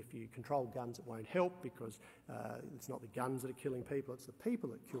if you control guns, it won't help, because it's not the guns that are killing people, it's the people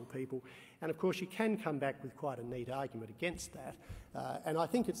that kill people. And of course, you can come back with quite a neat argument against that. And I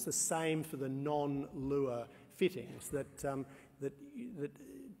think it's the same for the non-Lua fittings, that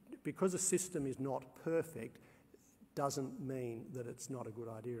because a system is not perfect doesn't mean that it's not a good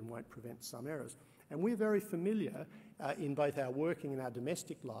idea and won't prevent some errors. And we're very familiar in both our working and our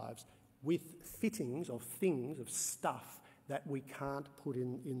domestic lives with fittings of things, of stuff that we can't put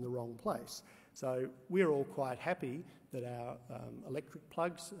in the wrong place. So we're all quite happy that our electric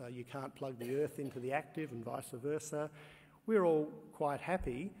plugs, you can't plug the earth into the active and vice versa. We're all quite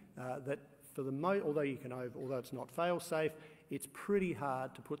happy that for the although it's not fail-safe, it's pretty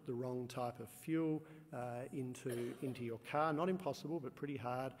hard to put the wrong type of fuel into your car. Not impossible, but pretty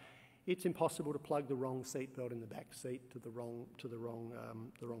hard. It's impossible to plug the wrong seatbelt in the back seat to the wrong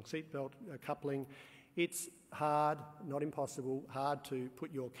seatbelt coupling. It's hard, not impossible, hard to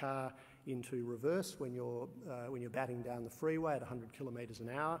put your car into reverse when you're batting down the freeway at 100 kilometres an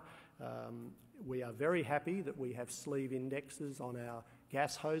hour. We are very happy that we have sleeve indexes on our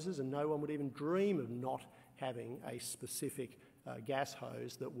gas hoses, and no one would even dream of not having a specific gas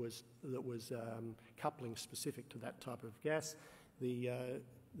hose that was coupling specific to that type of gas. The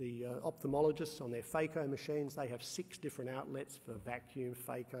ophthalmologists on their phaco machines, they have 6 different outlets for vacuum,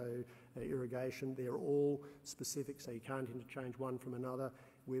 phaco, irrigation. They're all specific, so you can't interchange one from another.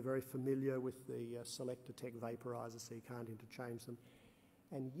 We're very familiar with the Selectatec vaporizer, so you can't interchange them.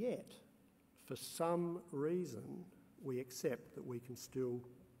 And yet, for some reason, we accept that we can still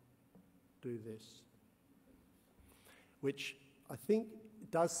do this, which I think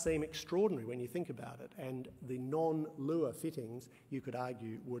does seem extraordinary when you think about it, and the non-Lua fittings, you could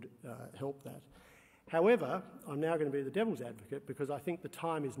argue, would help that. However, I'm now going to be the devil's advocate, because I think the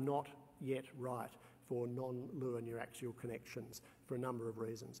time is not yet right for non-Lua neuraxial connections for a number of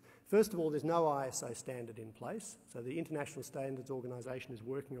reasons. First of all, there's no ISO standard in place, so the International Standards Organisation is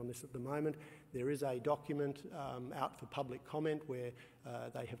working on this at the moment. There is a document out for public comment where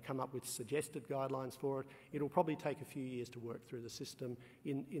they have come up with suggested guidelines for it. It'll probably take a few years to work through the system.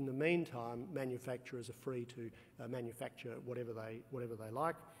 In the meantime, manufacturers are free to manufacture whatever they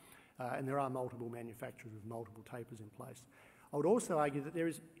like, and there are multiple manufacturers with multiple tapers in place. I would also argue that there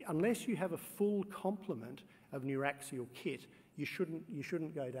is, unless you have a full complement of neuraxial kit, you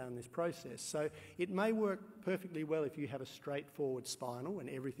shouldn't go down this process. So it may work perfectly well if you have a straightforward spinal and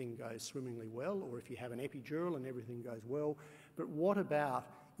everything goes swimmingly well, or if you have an epidural and everything goes well. But what about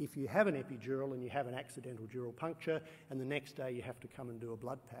if you have an epidural and you have an accidental dural puncture and the next day you have to come and do a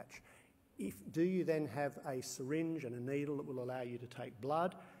blood patch? Do you then have a syringe and a needle that will allow you to take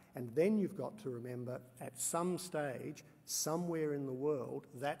blood? And then you've got to remember, at some stage, somewhere in the world,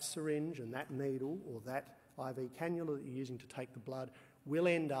 that syringe and that needle or that IV cannula that you're using to take the blood will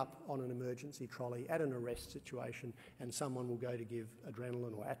end up on an emergency trolley at an arrest situation, and someone will go to give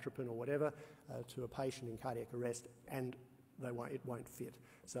adrenaline or atropine or whatever to a patient in cardiac arrest, and it won't fit.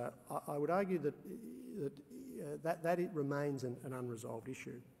 So I would argue that it remains an unresolved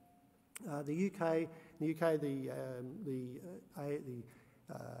issue. The UK, the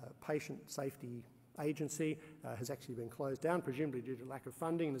Patient Safety Agency has actually been closed down, presumably due to lack of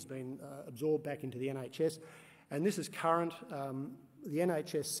funding, and has been absorbed back into the NHS. And this is current. The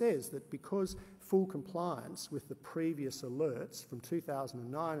NHS says that because full compliance with the previous alerts from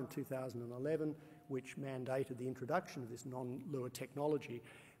 2009 and 2011, which mandated the introduction of this non-Lua technology,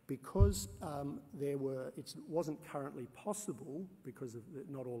 because it wasn't currently possible, because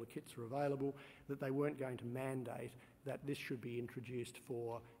not all the kits are available, that they weren't going to mandate that this should be introduced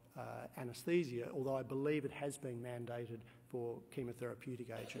for anaesthesia, although I believe it has been mandated for chemotherapeutic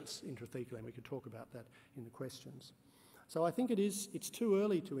agents intrathecally, and we could talk about that in the questions. So I think it's too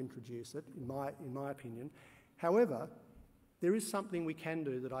early to introduce it, in my opinion. However, there is something we can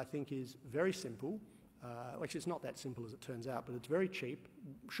do that I think is very simple. Actually, it's not that simple as it turns out, but it's very cheap,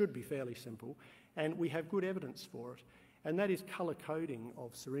 should be fairly simple, and we have good evidence for it. And that is colour coding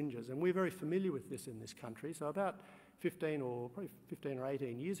of syringes. And we're very familiar with this in this country. So about 15 or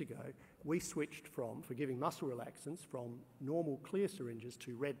 18 years ago, we switched for giving muscle relaxants, from normal clear syringes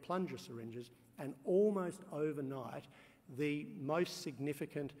to red plunger syringes, and almost overnight, the most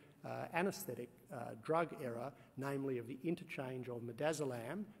significant anaesthetic drug error, namely of the interchange of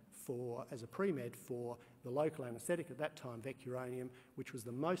midazolam as a pre-med for the local anaesthetic at that time, vecuronium, which was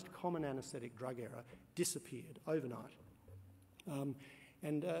the most common anaesthetic drug error, disappeared overnight.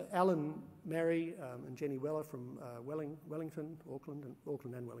 Alan Merry and Jenny Weller from Wellington, Auckland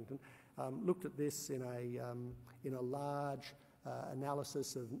and Wellington, looked at this in a large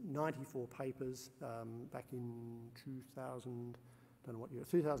analysis of 94 papers back in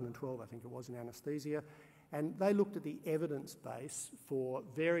 2012, I think it was, in anaesthesia. And they looked at the evidence base for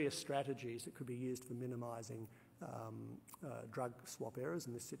various strategies that could be used for minimising drug swap errors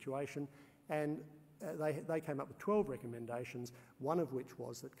in this situation. And they came up with 12 recommendations, one of which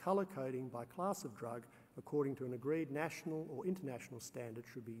was that colour coding by class of drug according to an agreed national or international standard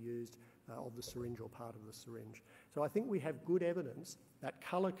should be used of the syringe or part of the syringe. So I think we have good evidence that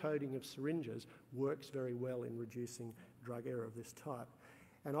colour coding of syringes works very well in reducing drug error of this type.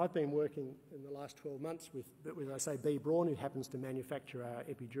 And I've been working in the last 12 months with I say, B. Braun, who happens to manufacture our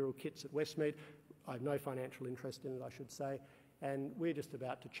epidural kits at Westmead. I have no financial interest in it, I should say. And we're just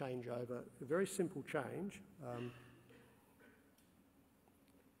about to change over a very simple change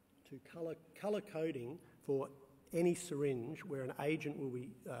to colour coding for any syringe where an agent will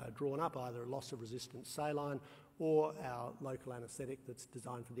be drawn up, either a loss of resistance saline or our local anaesthetic that's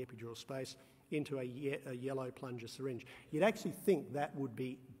designed for the epidural space, into a yellow plunger syringe. You'd actually think that would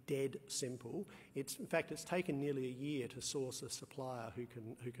be dead simple. In fact, it's taken nearly a year to source a supplier who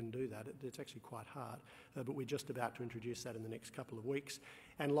can do that. It's actually quite hard, but we're just about to introduce that in the next couple of weeks.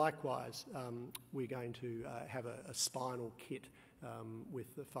 And likewise, we're going to have a spinal kit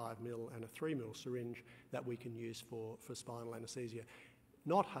with a 5mm and a 3mm syringe that we can use for spinal anaesthesia.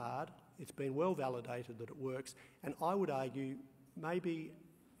 Not hard. It's been well validated that it works, and I would argue maybe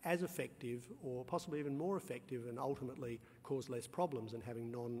as effective or possibly even more effective, and ultimately cause less problems than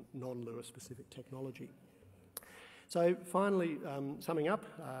having non-Lewis specific technology. So finally, summing up,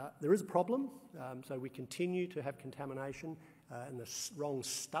 there is a problem. So we continue to have contamination and the wrong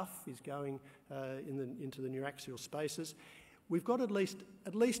stuff is going into the neuraxial spaces. We've got at least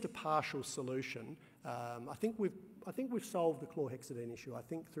a partial solution. I think we've solved the chlorhexidine issue. I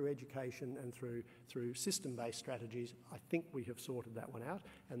think through education and through system-based strategies, I think we have sorted that one out,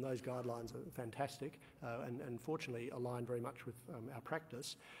 and those guidelines are fantastic and fortunately align very much with our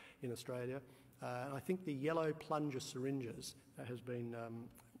practice in Australia. And I think the yellow plunger syringes has been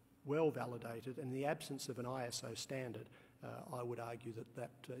well validated, and in the absence of an ISO standard, I would argue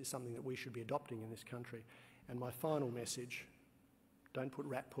that is something that we should be adopting in this country. And my final message, don't put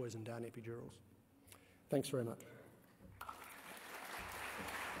rat poison down epidurals. Thanks very much.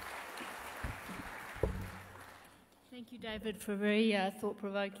 Thank you, David, for a very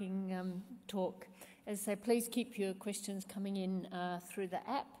thought-provoking talk. As I say, please keep your questions coming in through the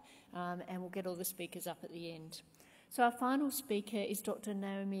app, and we'll get all the speakers up at the end. So our final speaker is Dr.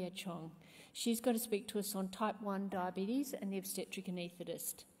 Naomi Achong. She's going to speak to us on type 1 diabetes and the obstetric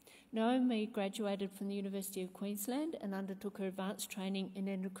anaesthetist. Naomi graduated from the University of Queensland and undertook her advanced training in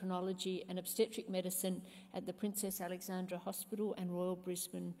endocrinology and obstetric medicine at the Princess Alexandra Hospital and Royal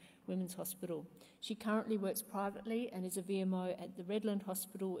Brisbane Women's Hospital. She currently works privately and is a VMO at the Redland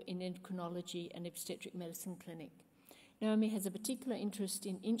Hospital in endocrinology and obstetric medicine clinic. Naomi has a particular interest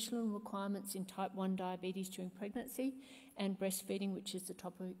in insulin requirements in type 1 diabetes during pregnancy and breastfeeding, which is the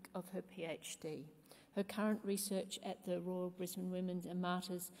topic of her PhD. Her current research at the Royal Brisbane Women's and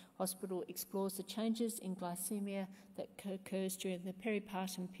Martyrs Hospital explores the changes in glycaemia that occurs during the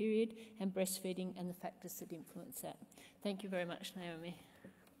peripartum period and breastfeeding and the factors that influence that. Thank you very much, Naomi.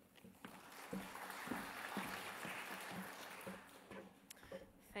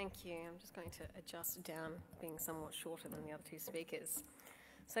 Thank you. I'm just going to adjust down, being somewhat shorter than the other two speakers.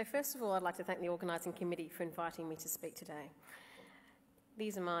 So first of all, I'd like to thank the organising committee for inviting me to speak today.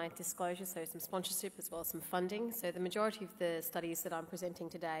 These are my disclosures, so some sponsorship as well as some funding. So the majority of the studies that I'm presenting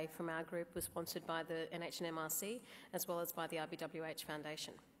today from our group were sponsored by the NHMRC as well as by the RBWH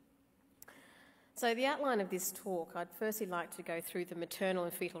Foundation. So the outline of this talk, I'd firstly like to go through the maternal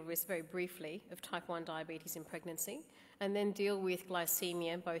and fetal risk very briefly of type 1 diabetes in pregnancy, and then deal with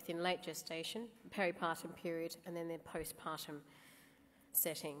glycaemia both in late gestation, peripartum period, and then their postpartum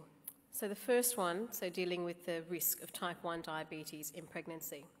setting. So the first one, dealing with the risk of type 1 diabetes in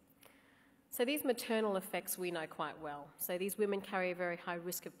pregnancy. So these maternal effects we know quite well. So these women carry a very high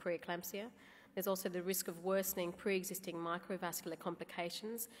risk of preeclampsia. There's also the risk of worsening pre-existing microvascular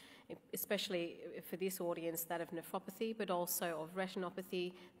complications, especially for this audience, that of nephropathy, but also of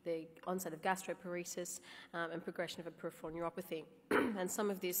retinopathy, the onset of gastroparesis, and progression of a peripheral neuropathy. And some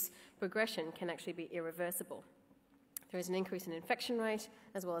of this progression can actually be irreversible. There is an increase in infection rate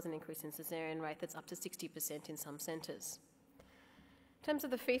as well as an increase in caesarean rate that's up to 60% in some centres. In terms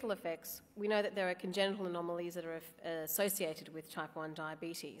of the fetal effects, we know that there are congenital anomalies that are associated with type 1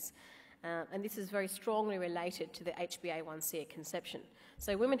 diabetes. And this is very strongly related to the HbA1c at conception.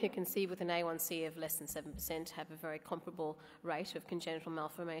 So women who conceive with an A1C of less than 7% have a very comparable rate of congenital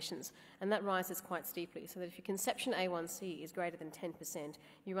malformations, and that rises quite steeply, so that if your conception A1C is greater than 10%,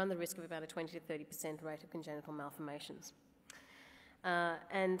 you run the risk of about a 20 to 30% rate of congenital malformations.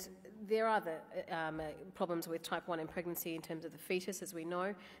 And there are other problems with type 1 in pregnancy in terms of the fetus, as we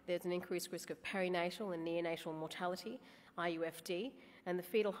know. There's an increased risk of perinatal and neonatal mortality, IUFD, and the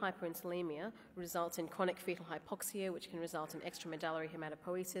fetal hyperinsulinemia results in chronic fetal hypoxia, which can result in extramedullary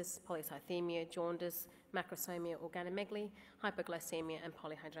hematopoiesis, polycythemia, jaundice, macrosomia, organomegaly, hypoglycemia, and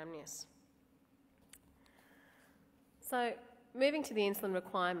polyhydramnios. So, moving to the insulin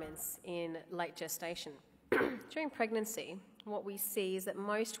requirements in late gestation. During pregnancy, what we see is that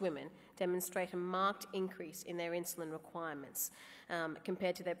most women demonstrate a marked increase in their insulin requirements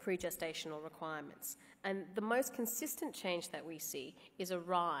compared to their pre-gestational requirements. And the most consistent change that we see is a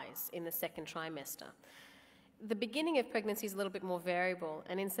rise in the second trimester. The beginning of pregnancy is a little bit more variable,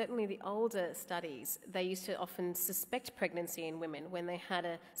 and in certainly the older studies, they used to often suspect pregnancy in women when they had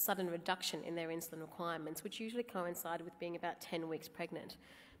a sudden reduction in their insulin requirements, which usually coincided with being about 10 weeks pregnant.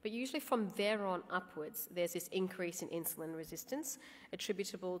 But usually from there on upwards, there's this increase in insulin resistance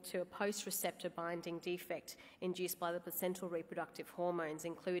attributable to a post-receptor binding defect induced by the placental reproductive hormones,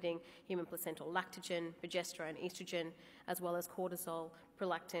 including human placental lactogen, progesterone, estrogen, as well as cortisol,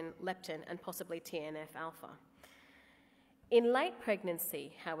 prolactin, leptin, and possibly TNF-alpha. In late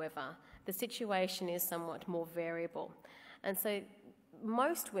pregnancy, however, the situation is somewhat more variable. And so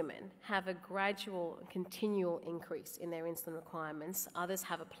most women have a gradual, continual increase in their insulin requirements. Others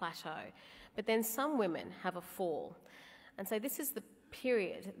have a plateau. But then some women have a fall. And so this is the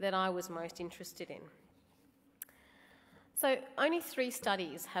period that I was most interested in. So only 3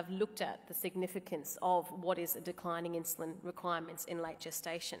 studies have looked at the significance of what is a declining insulin requirements in late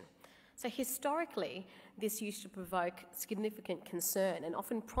gestation. So historically, this used to provoke significant concern and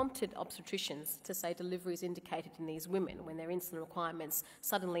often prompted obstetricians to say delivery is indicated in these women when their insulin requirements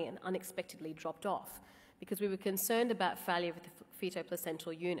suddenly and unexpectedly dropped off, because we were concerned about failure of the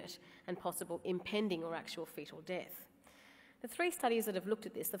fetoplacental unit and possible impending or actual fetal death. The 3 studies that have looked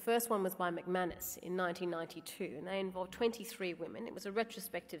at this, the first one was by McManus in 1992, and they involved 23 women. It was a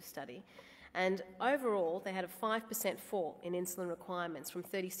retrospective study. And overall, they had a 5% fall in insulin requirements from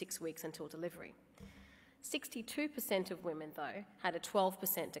 36 weeks until delivery. 62% of women, though, had a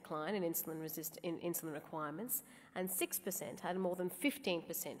 12% decline in insulin requirements, and 6% had a more than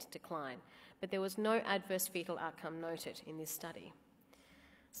 15% decline, but there was no adverse fetal outcome noted in this study.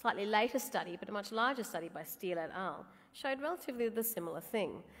 A slightly later study, but a much larger study by Steele et al., showed relatively the similar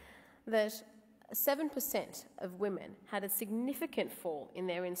thing, that 7% of women had a significant fall in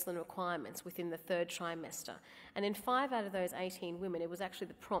their insulin requirements within the 3rd trimester, and in 5 out of those 18 women, it was actually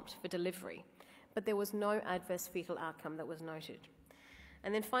the prompt for delivery, but there was no adverse fetal outcome that was noted.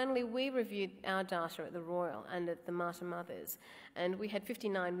 And then finally, we reviewed our data at the Royal and at the Mater Mothers, and we had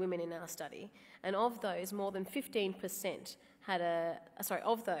 59 women in our study, and of those, more than 15%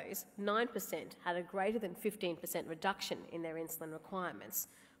 of those, 9% had a greater than 15% reduction in their insulin requirements.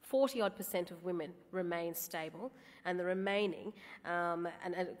 40-odd% of women remained stable, and the remaining,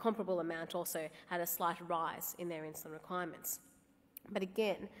 and a comparable amount also, had a slight rise in their insulin requirements. But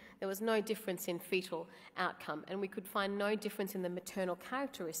again, there was no difference in fetal outcome, and we could find no difference in the maternal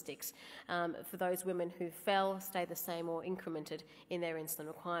characteristics for those women who fell, stayed the same, or incremented in their insulin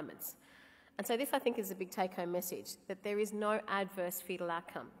requirements. And so this, I think, is a big take-home message, that there is no adverse fetal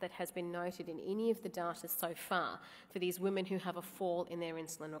outcome that has been noted in any of the data so far for these women who have a fall in their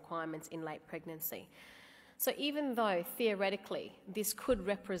insulin requirements in late pregnancy. So even though, theoretically, this could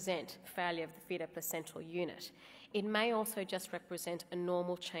represent failure of the fetoplacental unit, it may also just represent a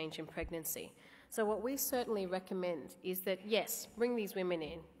normal change in pregnancy. So what we certainly recommend is that, yes, bring these women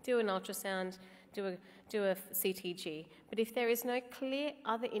in, do an ultrasound, do a CTG, but if there is no clear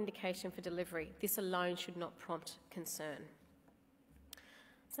other indication for delivery, this alone should not prompt concern.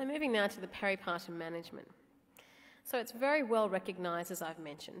 So moving now to the peripartum management. So it's very well recognised, as I've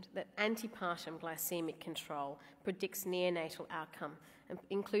mentioned, that antepartum glycemic control predicts neonatal outcome,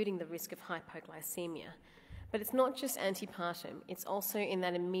 including the risk of hypoglycemia. But it's not just antepartum, it's also in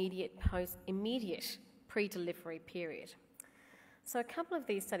that immediate pre-delivery period. So a couple of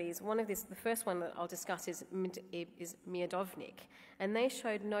these studies, the first one that I'll discuss is Miodovnik, and they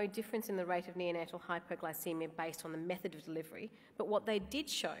showed no difference in the rate of neonatal hypoglycemia based on the method of delivery, but what they did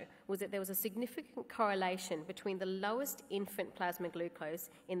show was that there was a significant correlation between the lowest infant plasma glucose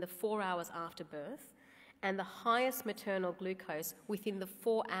in the 4 hours after birth and the highest maternal glucose within the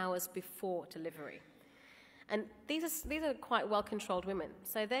 4 hours before delivery. And these are quite well-controlled women.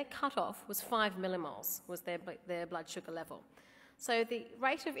 So their cut-off was 5 millimoles, was their blood sugar level. So the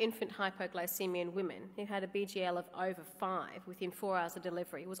rate of infant hypoglycemia in women who had a BGL of over 5 within 4 hours of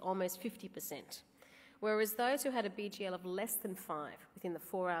delivery was almost 50%, whereas those who had a BGL of less than 5 within the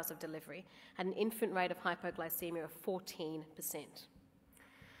 4 hours of delivery had an infant rate of hypoglycemia of 14%.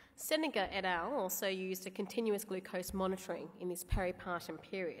 Seneca et al. Also used a continuous glucose monitoring in this peripartum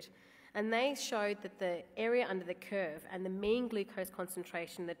period, and they showed that the area under the curve and the mean glucose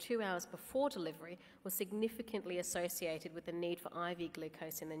concentration the 2 hours before delivery was significantly associated with the need for IV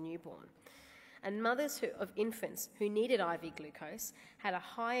glucose in the newborn. And mothers of infants who needed IV glucose had a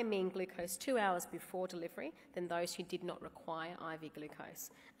higher mean glucose 2 hours before delivery than those who did not require IV glucose.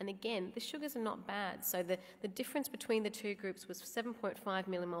 And again, the sugars are not bad, so the difference between the two groups was 7.5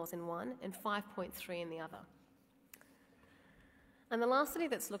 millimoles in one and 5.3 in the other. And the last study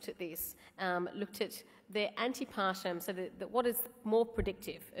that's looked at this looked at the antepartum, so what is more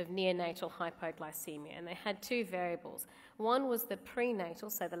predictive of neonatal hypoglycemia, and they had two variables. One was the prenatal,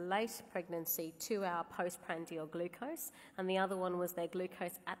 so the late pregnancy 2-hour postprandial glucose, and the other one was their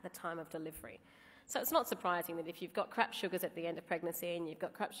glucose at the time of delivery. So it's not surprising that if you've got crap sugars at the end of pregnancy and you've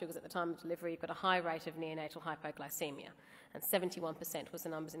got crap sugars at the time of delivery, you've got a high rate of neonatal hypoglycemia, and 71% was the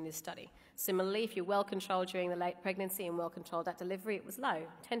numbers in this study. Similarly, if you're well controlled during the late pregnancy and well controlled at delivery, it was low,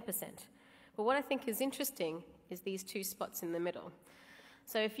 10%. But what I think is interesting is these two spots in the middle.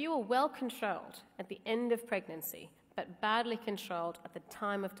 So if you were well controlled at the end of pregnancy, but badly controlled at the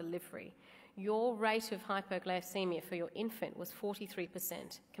time of delivery, your rate of hypoglycemia for your infant was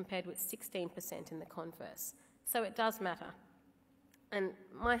 43%, compared with 16% in the converse. So it does matter. And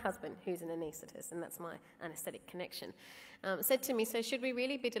my husband, who's an anaesthetist, and that's my anaesthetic connection, said to me, so should we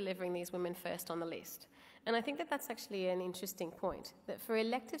really be delivering these women first on the list? And I think that that's actually an interesting point, that for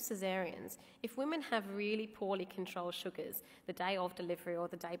elective caesareans, if women have really poorly controlled sugars the day of delivery or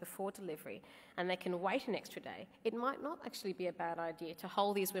the day before delivery, and they can wait an extra day, it might not actually be a bad idea to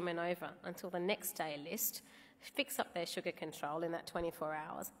hold these women over until the next day list, fix up their sugar control in that 24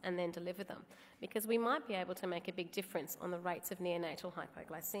 hours, and then deliver them, because we might be able to make a big difference on the rates of neonatal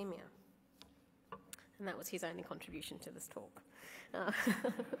hypoglycemia. And that was his only contribution to this talk,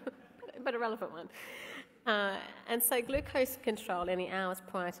 but a relevant one. And so glucose control in the hours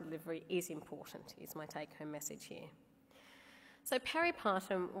prior to delivery is important, is my take-home message here. So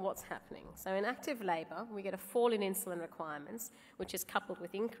peripartum, what's happening? So in active labour, we get a fall in insulin requirements, which is coupled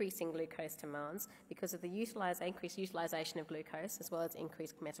with increasing glucose demands because of the increased utilisation of glucose as well as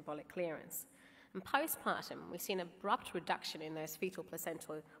increased metabolic clearance. And postpartum, we see an abrupt reduction in those fetal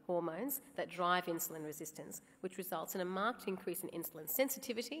placental hormones that drive insulin resistance, which results in a marked increase in insulin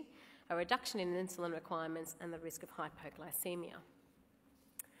sensitivity, a reduction in insulin requirements, and the risk of hypoglycemia.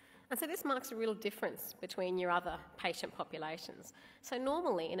 And so this marks a real difference between your other patient populations. So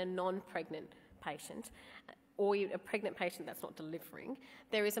normally in a non-pregnant patient, or a pregnant patient that's not delivering,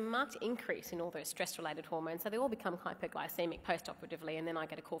 there is a marked increase in all those stress-related hormones, so they all become hypoglycemic post-operatively, and then I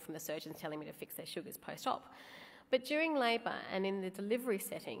get a call from the surgeon telling me to fix their sugars post-op. But during labour and in the delivery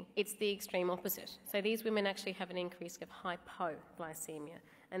setting, it's the extreme opposite. So these women actually have an increase of hypoglycemia,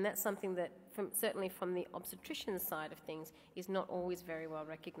 and that's something that, certainly from the obstetrician side of things, is not always very well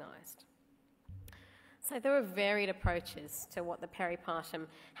recognised. So there are varied approaches to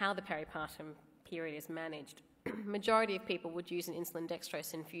how the peripartum period is managed. Majority of people would use an insulin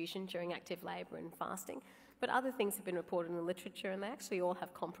dextrose infusion during active labour and fasting, but other things have been reported in the literature, and they actually all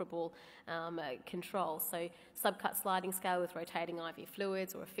have comparable control. So subcut sliding scale with rotating IV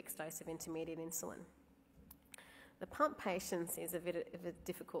fluids or a fixed dose of intermediate insulin. The pump patients is a bit of a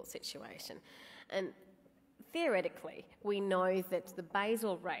difficult situation, and theoretically we know that the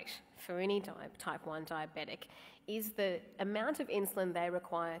basal rate for any type 1 diabetic is the amount of insulin they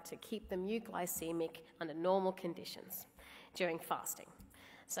require to keep them euglycemic under normal conditions during fasting.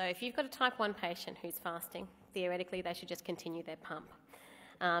 So if you've got a type 1 patient who's fasting, theoretically they should just continue their pump.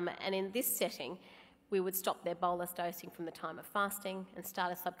 And in this setting, we would stop their bolus dosing from the time of fasting and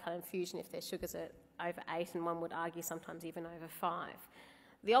start a subcut infusion if their sugars are over 8, and one would argue sometimes even over 5.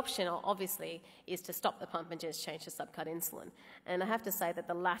 The option, obviously, is to stop the pump and just change to subcut insulin. And I have to say that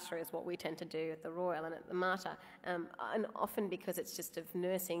the latter is what we tend to do at the Royal and at the Mater, and often because it's just of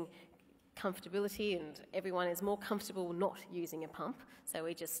nursing comfortability, and everyone is more comfortable not using a pump, so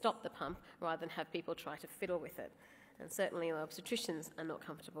we just stop the pump rather than have people try to fiddle with it. And certainly obstetricians are not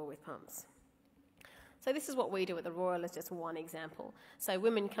comfortable with pumps. So this is what we do at the Royal as just one example. So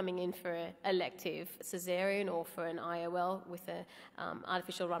women coming in for an elective caesarean or for an IOL with an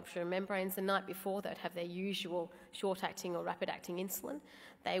artificial rupture of membranes, the night before they'd have their usual short-acting or rapid-acting insulin.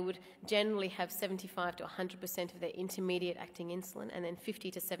 They would generally have 75 to 100% of their intermediate-acting insulin and then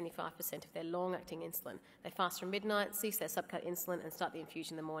 50 to 75% of their long-acting insulin. They fast from midnight, cease their subcut insulin and start the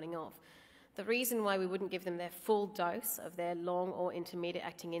infusion the morning of. The reason why we wouldn't give them their full dose of their long or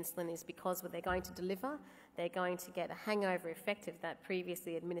intermediate-acting insulin is because when they're going to deliver, they're going to get a hangover effect of that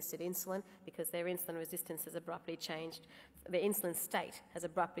previously administered insulin because their insulin resistance has abruptly changed. Their insulin state has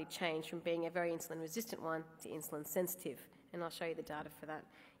abruptly changed from being a very insulin-resistant one to insulin-sensitive, and I'll show you the data for that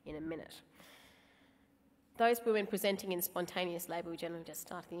in a minute. Those women presenting in spontaneous labour, we generally just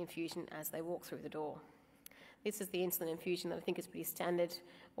start the infusion as they walk through the door. This is the insulin infusion that I think is pretty standard,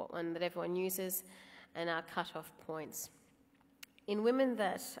 one that everyone uses, and our cut-off points. In women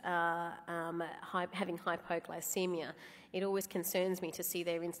that are having hypoglycemia, it always concerns me to see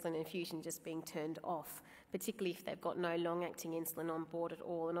their insulin infusion just being turned off, particularly if they've got no long-acting insulin on board at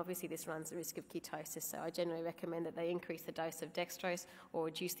all, and obviously this runs the risk of ketosis, so I generally recommend that they increase the dose of dextrose or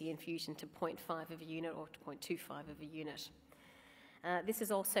reduce the infusion to 0.5 of a unit or to 0.25 of a unit. This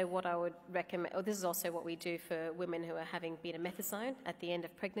is also what I would recommend, or this is also what we do for women who are having betamethasone at the end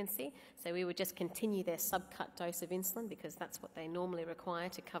of pregnancy. So we would just continue their subcut dose of insulin because that's what they normally require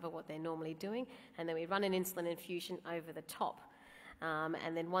to cover what they're normally doing. And then we run an insulin infusion over the top.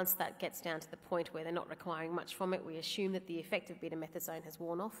 And then once that gets down to the point where they're not requiring much from it, we assume that the effect of betamethasone has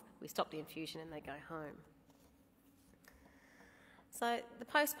worn off. We stop the infusion and they go home. So the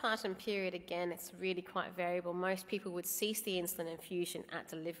postpartum period, again, it's really quite variable. Most people would cease the insulin infusion at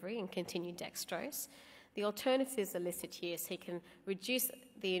delivery and continue dextrose. The alternatives are listed here, so you can reduce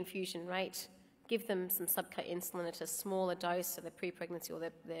the infusion rate, give them some subcut insulin at a smaller dose, so their pre-pregnancy or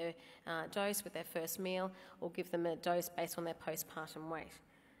their dose with their first meal, or give them a dose based on their postpartum weight.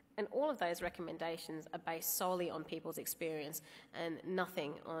 And all of those recommendations are based solely on people's experience and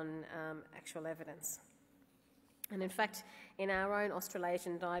nothing on actual evidence. And in fact, in our own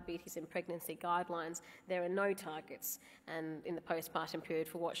Australasian diabetes and pregnancy guidelines, there are no targets and in the postpartum period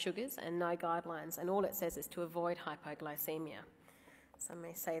for what sugars and no guidelines, and all it says is to avoid hypoglycemia. Some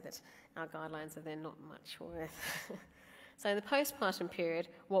may say that our guidelines are then not much worth. So in the postpartum period,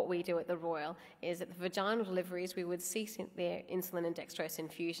 what we do at the Royal is at the vaginal deliveries, we would cease their insulin and dextrose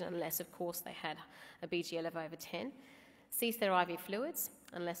infusion unless, of course, they had a BGL of over 10. Cease their IV fluids,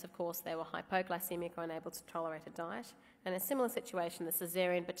 unless, of course, they were hypoglycemic or unable to tolerate a diet. And a similar situation, the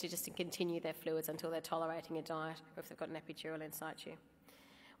caesarean, but to continue their fluids until they're tolerating a diet or if they've got an epidural in situ.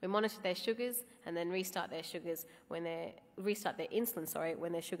 We monitor their sugars and then restart their insulin, when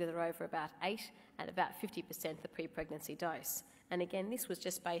their sugars are over about 8 at about 50% the pre-pregnancy dose. And again, this was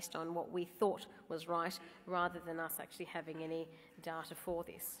just based on what we thought was right rather than us actually having any data for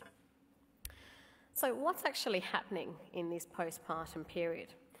this. So what's actually happening in this postpartum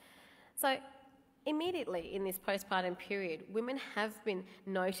period? So immediately in this postpartum period, women have been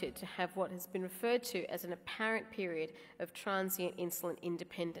noted to have what has been referred to as an apparent period of transient insulin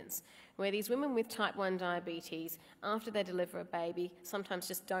independence, where these women with type 1 diabetes, after they deliver a baby, sometimes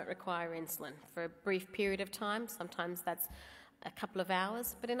just don't require insulin for a brief period of time. Sometimes that's a couple of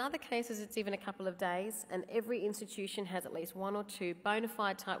hours, but in other cases it's even a couple of days, and every institution has at least 1 or 2 bona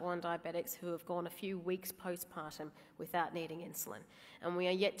fide type 1 diabetics who have gone a few weeks postpartum without needing insulin, and we are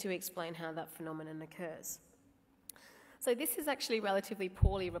yet to explain how that phenomenon occurs. So this is actually relatively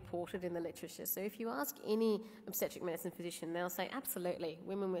poorly reported in the literature. So if you ask any obstetric medicine physician, they'll say absolutely,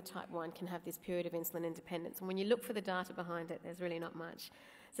 women with type 1 can have this period of insulin independence, and when you look for the data behind it, there's really not much.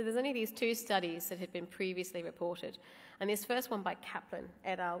 So there's only these 2 studies that had been previously reported. And this first one by Kaplan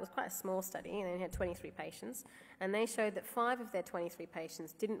et al. Was quite a small study, and they had 23 patients. And they showed that 5 of their 23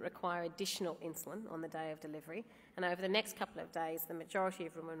 patients didn't require additional insulin on the day of delivery. And over the next couple of days, the majority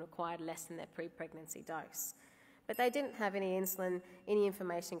of women required less than their pre-pregnancy dose. But they didn't have any insulin, any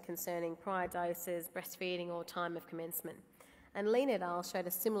information concerning prior doses, breastfeeding, or time of commencement. And Lean et al. Showed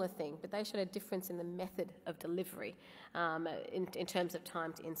a similar thing, but they showed a difference in the method of delivery in terms of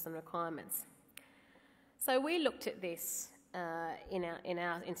time to insulin requirements. So we looked at this in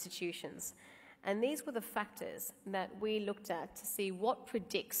our institutions, and these were the factors that we looked at to see what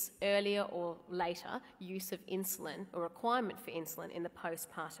predicts earlier or later use of insulin or requirement for insulin in the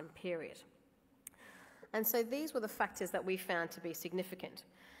postpartum period. And so these were the factors that we found to be significant.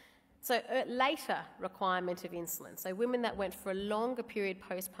 So later requirement of insulin, so women that went for a longer period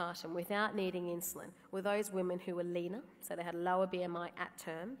postpartum without needing insulin, were those women who were leaner, so they had a lower BMI at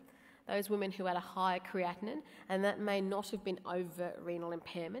term, those women who had a higher creatinine, and that may not have been overt renal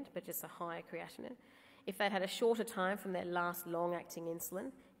impairment, but just a higher creatinine. if they'd had a shorter time from their last long-acting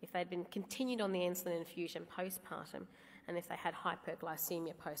insulin, if they'd been continued on the insulin infusion postpartum, and if they had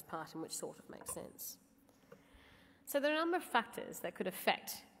hyperglycemia postpartum, which sort of makes sense. So there are a number of factors that could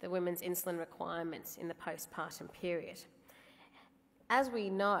affect the women's insulin requirements in the postpartum period. As we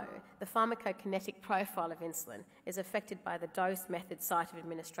know, the pharmacokinetic profile of insulin is affected by the dose, method, site of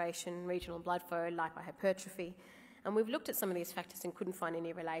administration, regional blood flow, lipohypertrophy, and we've looked at some of these factors and couldn't find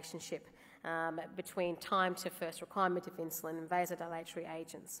any relationship between time to first requirement of insulin and vasodilatory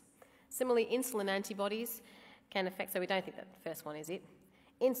agents. Similarly, insulin antibodies can affect, so we don't think that the first one is it.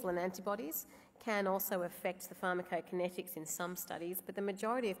 Insulin antibodies can also affect the pharmacokinetics in some studies, but the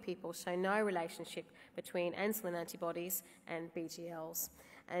majority of people show no relationship between insulin antibodies and BGLs.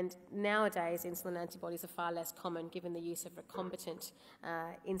 And nowadays, insulin antibodies are far less common given the use of recombinant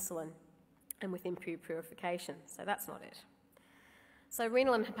insulin and with improved purification. So that's not it. So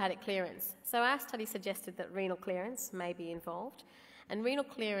renal and hepatic clearance. So our study suggested that renal clearance may be involved. And renal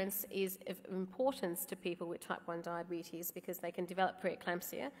clearance is of importance to people with type 1 diabetes because they can develop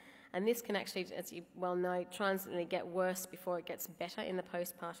preeclampsia, and this can actually, as you well know, transiently get worse before it gets better in the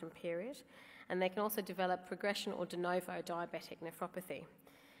postpartum period. And they can also develop progression or de novo diabetic nephropathy.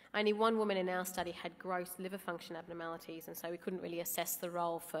 Only one woman in our study had gross liver function abnormalities, and so we couldn't really assess the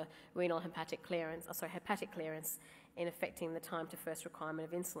role for hepatic clearance in affecting the time to first requirement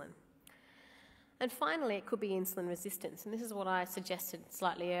of insulin. And finally, it could be insulin resistance, and this is what I suggested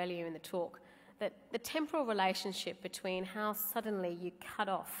slightly earlier in the talk, that the temporal relationship between how suddenly you cut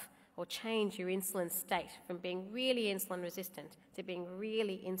off or change your insulin state from being really insulin resistant to being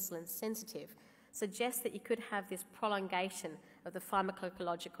really insulin sensitive suggests that you could have this prolongation of the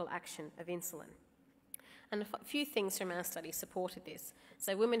pharmacological action of insulin. And a few things from our study supported this.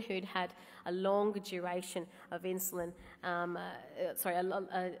 So women who'd had a longer duration of insulin,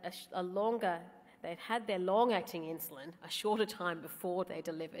 they'd had their long-acting insulin a shorter time before they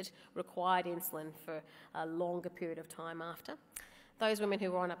delivered, required insulin for a longer period of time after. Those women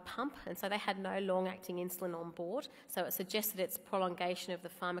who were on a pump, and so they had no long-acting insulin on board, so it suggested its prolongation of the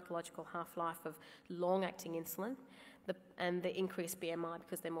pharmacological half-life of long-acting insulin, and the increased BMI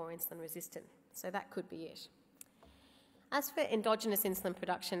because they're more insulin resistant. So that could be it. As for endogenous insulin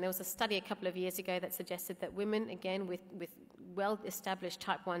production, there was a study a couple of years ago that suggested that women, again, with well-established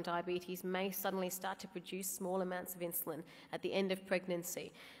type 1 diabetes may suddenly start to produce small amounts of insulin at the end of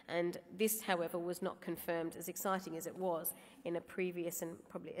pregnancy. And this, however, was not confirmed, as exciting as it was, in a previous and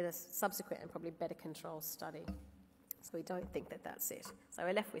probably in a subsequent and probably better controlled study. So we don't think that that's it. So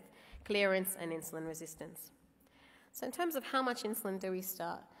we're left with clearance and insulin resistance. So in terms of how much insulin do we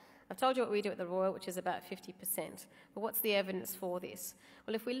start? I've told you what we do at the Royal, which is about 50%. But what's the evidence for this?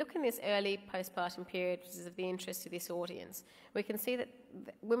 Well, if we look in this early postpartum period, which is of the interest to this audience, we can see that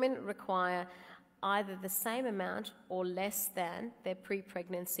women require either the same amount or less than their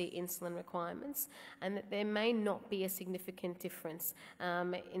pre-pregnancy insulin requirements, and that there may not be a significant difference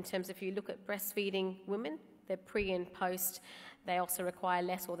in terms of if you look at breastfeeding women, their pre and post, they also require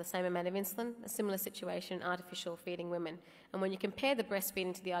less or the same amount of insulin. A similar situation in artificial feeding women. And when you compare the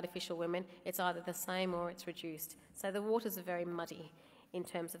breastfeeding to the artificial women, it's either the same or it's reduced. So the waters are very muddy in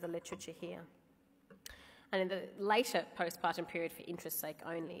terms of the literature here. And in the later postpartum period, for interest's sake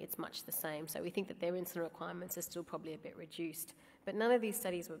only, it's much the same. So we think that their insulin requirements are still probably a bit reduced. But none of these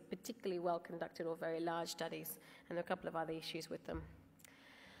studies were particularly well conducted or very large studies, and there are a couple of other issues with them.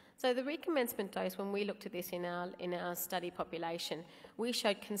 So the recommencement dose, when we looked at this in our study population, we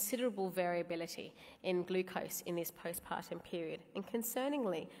showed considerable variability in glucose in this postpartum period. And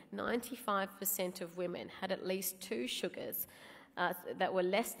concerningly, 95% of women had at least 2 sugars that were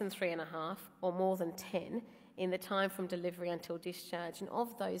less than 3.5 or more than 10 in the time from delivery until discharge. And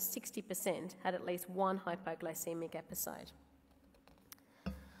of those, 60% had at least 1 hypoglycemic episode.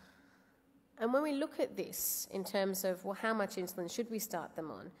 And when we look at this in terms of, well, how much insulin should we start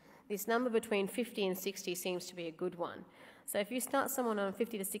them on, this number between 50 and 60 seems to be a good one. So if you start someone on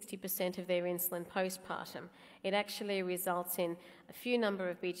 50 to 60% of their insulin postpartum, it actually results in a few number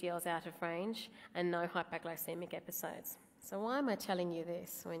of BGLs out of range and no hypoglycemic episodes. So why am I telling you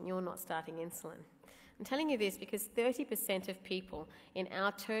this when you're not starting insulin? I'm telling you this because 30% of people in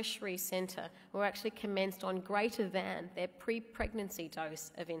our tertiary centre were actually commenced on greater than their pre-pregnancy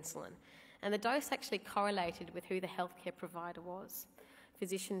dose of insulin. And the dose actually correlated with who the healthcare provider was,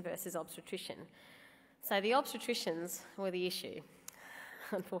 physician versus obstetrician. So the obstetricians were the issue,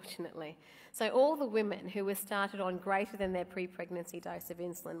 unfortunately. So all the women who were started on greater than their pre-pregnancy dose of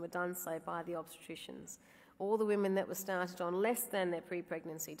insulin were done so by the obstetricians. All the women that were started on less than their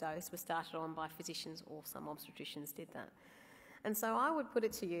pre-pregnancy dose were started on by physicians, or some obstetricians did that. And so I would put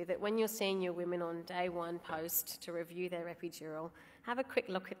it to you that when you're seeing your women on day one post to review their epidural, have a quick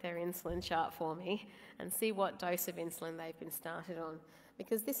look at their insulin chart for me and see what dose of insulin they've been started on,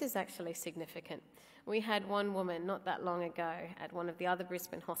 because this is actually significant. We had one woman not that long ago at one of the other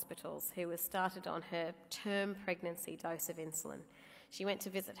Brisbane hospitals who was started on her term pregnancy dose of insulin. She went to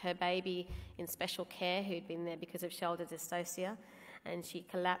visit her baby in special care who'd been there because of shoulder dystocia, and she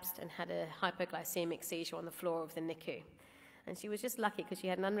collapsed and had a hypoglycemic seizure on the floor of the NICU. And she was just lucky because she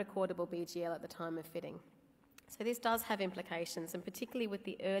had an unrecordable BGL at the time of fitting. So this does have implications, and particularly with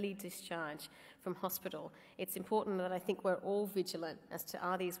the early discharge from hospital, it's important that I think we're all vigilant as to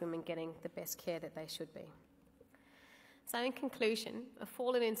are these women getting the best care that they should be. So in conclusion, a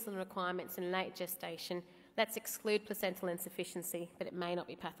fall in insulin requirements in late gestation, let's exclude placental insufficiency, but it may not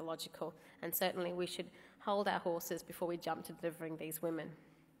be pathological, and certainly we should hold our horses before we jump to delivering these women.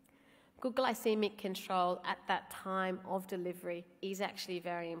 Good glycemic control at that time of delivery is actually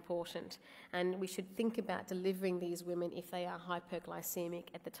very important, and we should think about delivering these women if they are hypoglycemic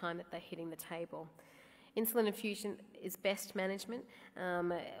at the time that they're hitting the table. Insulin infusion is best management,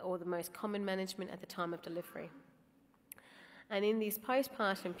 or the most common management at the time of delivery. And in this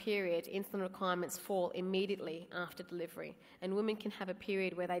postpartum period, insulin requirements fall immediately after delivery, and women can have a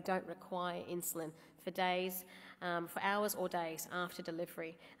period where they don't require insulin for days, for hours or days after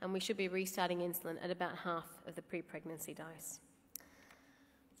delivery, and we should be restarting insulin at about half of the pre-pregnancy dose.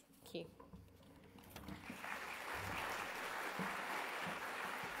 Thank you.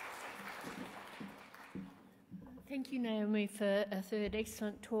 Thank you, Naomi, for a third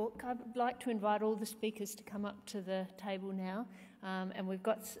excellent talk. I'd like to invite all the speakers to come up to the table now, and we've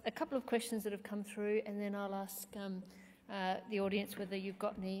got a couple of questions that have come through, and then I'll ask the audience whether you've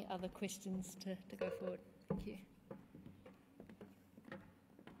got any other questions to go forward. Thank you.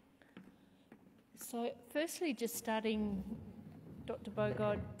 So firstly, just starting, Dr.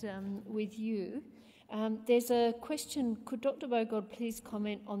 Bogod, with you. There's a question, could Dr. Bogod please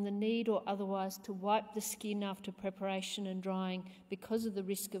comment on the need or otherwise to wipe the skin after preparation and drying because of the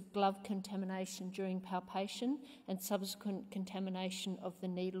risk of glove contamination during palpation and subsequent contamination of the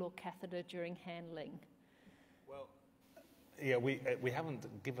needle or catheter during handling? Well, yeah, we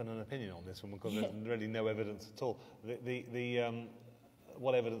haven't given an opinion on this one because there's really no evidence at all.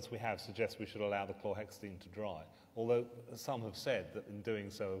 What evidence we have suggests we should allow the chlorhexidine to dry, although some have said that in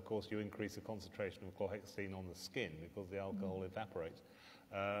doing so, of course, you increase the concentration of chlorhexidine on the skin because the alcohol evaporates.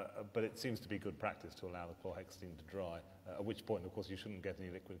 But it seems to be good practice to allow the chlorhexidine to dry, at which point, of course, you shouldn't get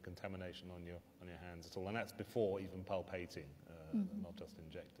any liquid contamination on your hands at all, and that's before even palpating, not just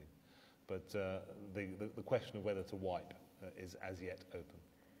injecting. But the question of whether to wipe is as yet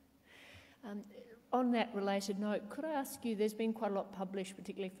open. On that related note, could I ask you, there's been quite a lot published,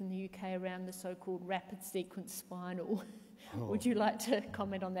 particularly from the UK, around the so-called rapid sequence spinal. Would you like to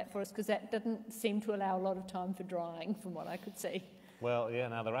comment on that for us? Because that doesn't seem to allow a lot of time for drying, from what I could see. Well, yeah,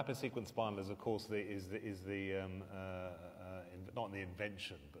 now the rapid sequence spinal is, of course, not the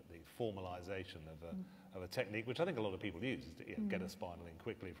invention, but the formalisation of a technique, which I think a lot of people use, is to get a spinal in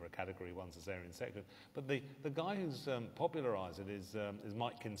quickly for a Category 1 caesarean section. But the guy who's popularised it is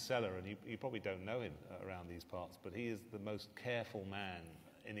Mike Kinsella, and you probably don't know him around these parts, but he is the most careful man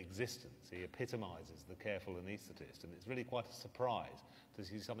in existence. He epitomises the careful anaesthetist, and it's really quite a surprise to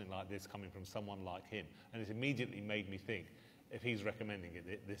see something like this coming from someone like him. And it immediately made me think, if he's recommending it,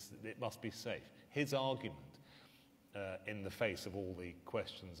 it must be safe. His argument, in the face of all the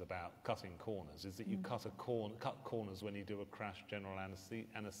questions about cutting corners, is that you cut corners when you do a crash general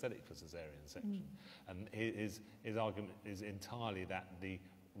anaesthetic for caesarean section. And his argument is entirely that the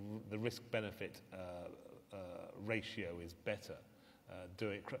risk-benefit ratio is better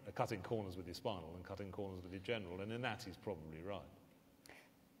cutting corners with your spinal than cutting corners with your general, and in that he's probably right.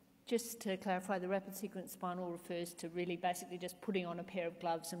 Just to clarify, the rapid sequence spinal refers to really basically just putting on a pair of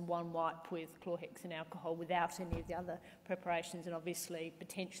gloves and one wipe with chlorhexidine alcohol without any of the other preparations, and obviously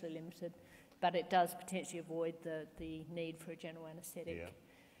potentially limited, but it does potentially avoid the need for a general anaesthetic. Yeah.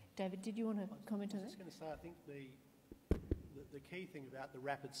 David, did you want to comment on that? I was just going to say, I think the key thing about the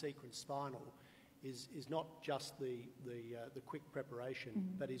rapid sequence spinal is not just the quick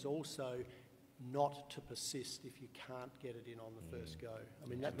preparation, but is also not to persist if you can't get it in on the first go. I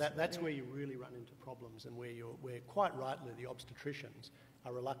mean, that's where you really run into problems, and where quite rightly the obstetricians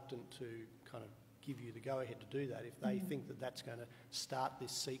are reluctant to kind of give you the go-ahead to do that if they think that that's going to start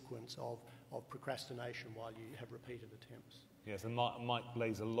this sequence of procrastination while you have repeated attempts. Yes, and Mike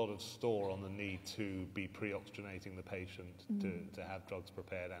lays a lot of store on the need to be pre-oxygenating the patient, to have drugs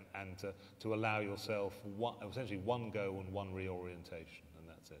prepared, and to allow yourself essentially one go and one reorientation, and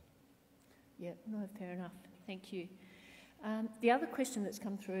that's it. Yeah, no, fair enough. Thank you. The other question that's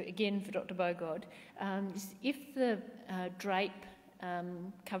come through, again for Dr. Bogod, is if the drape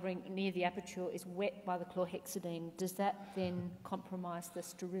covering near the aperture is wet by the chlorhexidine, does that then compromise the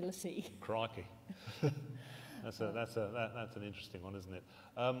sterility? Crikey. That's an interesting one, isn't it?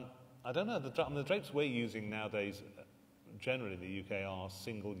 I don't know. The drapes we're using nowadays, generally in the UK, are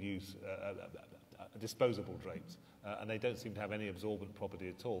single-use, disposable drapes, and they don't seem to have any absorbent property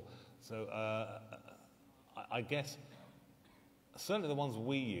at all. So I guess certainly the ones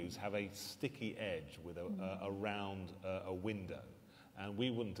we use have a sticky edge with around a window, and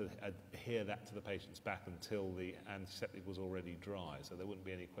we wouldn't adhere that to the patient's back until the antiseptic was already dry, so there wouldn't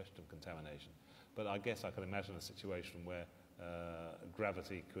be any question of contamination. But I guess I can imagine a situation where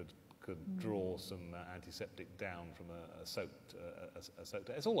gravity could draw some antiseptic down from a soaked.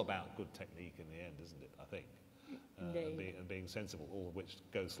 It's all about good technique in the end, isn't it? I think, and being sensible, all of which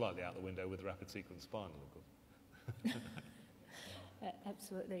goes slightly out the window with rapid sequence spinal, of course.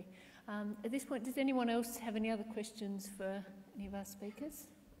 Absolutely. At this point, does anyone else have any other questions for any of our speakers?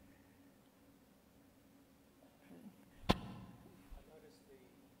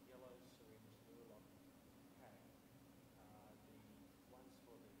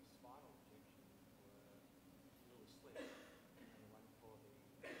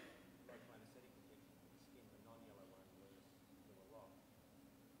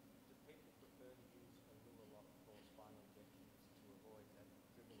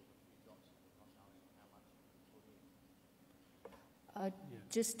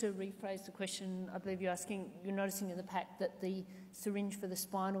 Just to rephrase the question, I believe you're noticing in the pack that the syringe for the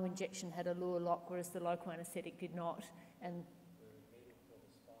spinal injection had a Luer lock, whereas the local anaesthetic did not, and the needle for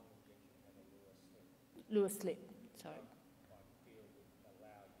the spinal injection had a Luer slip. Sorry. I feel would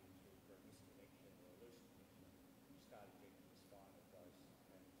allow you to, for a misconnection or a loose connection, you start injecting the spinal dose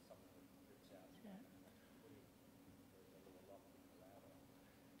and some of it drips out.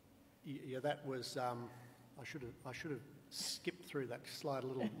 Yeah, that was. I should have skipped through that slide a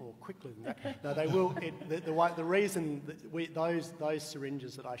little more quickly than that. No, they will. The reason that those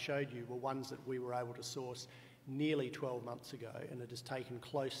syringes that I showed you were ones that we were able to source nearly 12 months ago, and it has taken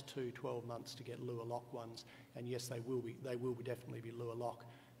close to 12 months to get Luer lock ones. And yes, they will definitely be Luer lock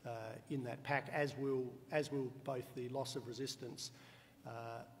in that pack, as will both the loss of resistance.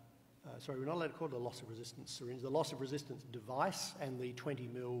 Sorry, we're not allowed to call it a loss of resistance syringe. The loss of resistance device and the 20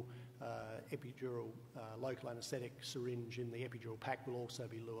 ml epidural local anaesthetic syringe in the epidural pack will also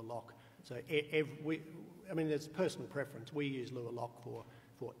be Luer lock. So there's personal preference. We use Luer lock for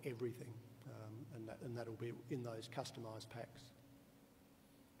everything, and that'll be in those customised packs.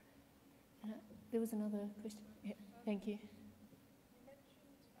 There was another question. Yeah, thank you.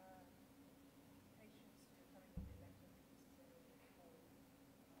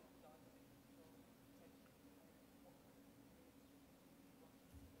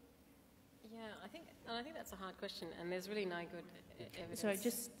 I think that's a hard question, and there's really no good evidence. Sorry,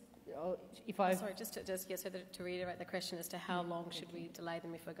 to reiterate the question as to how long should we delay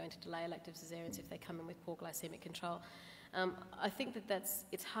them if we're going to delay elective caesareans if they come in with poor glycemic control. I think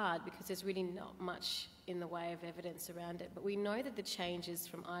it's hard because there's really not much in the way of evidence around it, but we know that the changes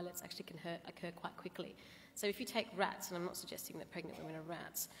from islets actually can occur quite quickly. So if you take rats, and I'm not suggesting that pregnant women are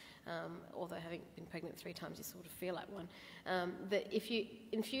rats, although having been pregnant 3 times you sort of feel like one, that if you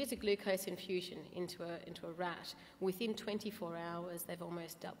infuse a glucose infusion into a rat, within 24 hours they've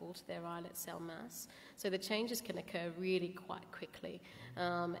almost doubled their islet cell mass. So the changes can occur really quite quickly.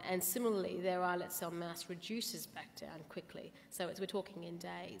 And similarly, their islet cell mass reduces back down quickly. So we're talking in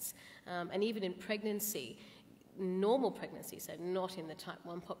days. And even in pregnancy, normal pregnancy, so not in the type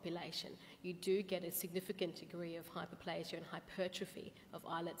 1 population, you do get a significant degree of hyperplasia and hypertrophy of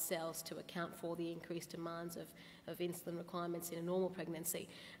islet cells to account for the increased demands of insulin requirements in a normal pregnancy.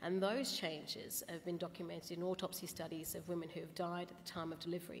 And those changes have been documented in autopsy studies of women who have died at the time of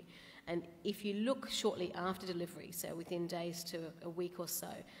delivery. And if you look shortly after delivery, so within days to a week or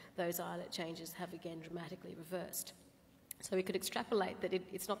so, those islet changes have again dramatically reversed. So we could extrapolate that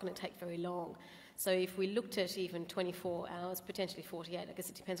it's not going to take very long. So if we looked at even 24 hours, potentially 48, I guess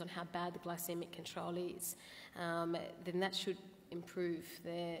it depends on how bad the glycemic control is, then that should improve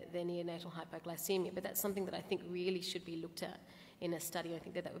their neonatal hypoglycemia. But that's something that I think really should be looked at in a study. I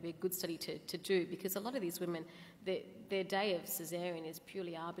think that would be a good study to do, because a lot of these women, their day of caesarean is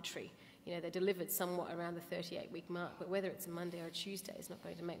purely arbitrary. You know, they're delivered somewhat around the 38-week mark, but whether it's a Monday or a Tuesday is not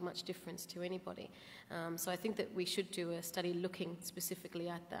going to make much difference to anybody. So I think that we should do a study looking specifically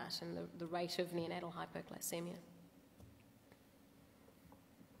at that and the rate of neonatal hypoglycemia.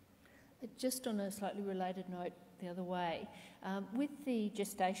 Just on a slightly related note, the other way. With the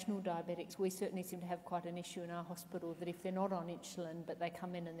gestational diabetics, we certainly seem to have quite an issue in our hospital that if they're not on insulin but they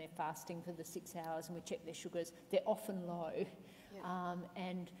come in and they're fasting for the 6 hours and we check their sugars, they're often low.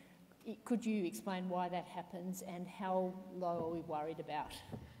 Could you explain why that happens and how low are we worried about?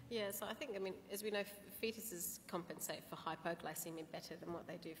 Yeah, so I think, as we know, fetuses compensate for hypoglycemia better than what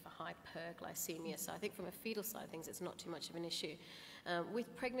they do for hyperglycemia. So I think from a fetal side of things, it's not too much of an issue.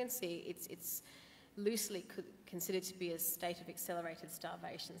 With pregnancy, it's loosely considered to be a state of accelerated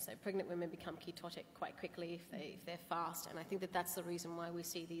starvation. So pregnant women become ketotic quite quickly if they're fast, and I think that's the reason why we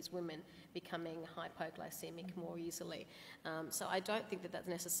see these women becoming hypoglycemic more easily. So I don't think that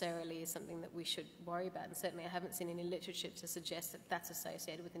necessarily is something that we should worry about, and certainly I haven't seen any literature to suggest that that's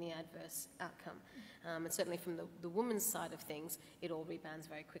associated with any adverse outcome. And certainly from the woman's side of things, it all rebounds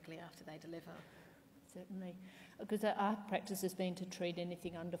very quickly after they deliver. Certainly. Because our practice has been to treat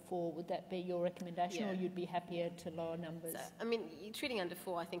anything under 4. Would that be your recommendation, or you'd be happier to lower numbers? So, treating under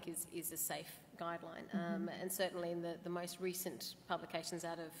 4 I think is a safe guideline. And certainly in the most recent publications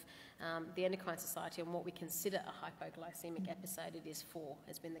out of the Endocrine Society on what we consider a hypoglycemic episode, it is 4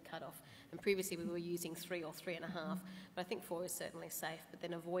 has been the cutoff. And previously we were using 3 or 3.5, but I think 4 is certainly safe, but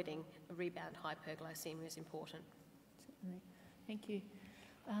then avoiding a rebound hypoglycemia is important. Certainly. Thank you.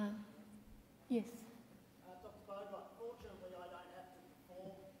 Yes. Dr. Bogod, fortunately I don't have to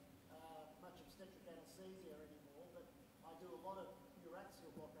perform much obstetric anaesthesia anymore, but I do a lot of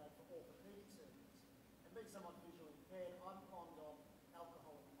neuraxial blockade for orthopaedic surgeons. And being somewhat visually impaired, I'm fond of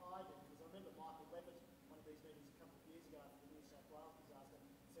alcoholic iodine, because I remember Michael Levitt, one of these meetings a couple of years ago after the New South Wales disaster,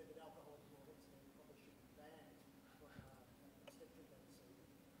 said that alcoholic chlorhexidine probably should be banned from obstetric anaesthesia.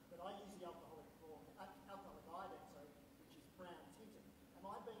 But I use the alcoholic iodine, which is brown tinted. Am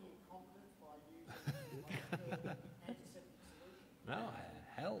I being incompetent by using antiseptic solution?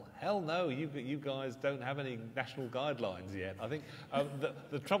 No, hell no. You guys don't have any national guidelines yet. I think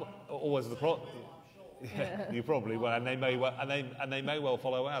the trouble always the problem. Yeah, you probably will, and they may well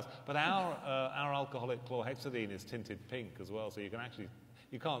follow ours. But our alcoholic chlorhexidine is tinted pink as well, so you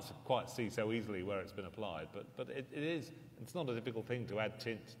can't quite see so easily where it's been applied. But it's not a difficult thing to add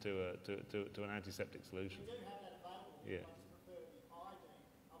tint to an antiseptic solution. We do have that available. Yeah. I just prefer the iodine.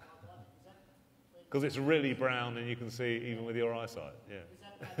 Because it's really brown and you can see even with your eyesight. Yeah. Is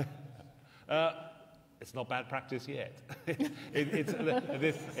that bad? It's not bad practice yet.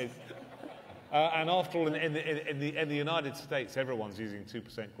 And after all, in the United States, everyone's using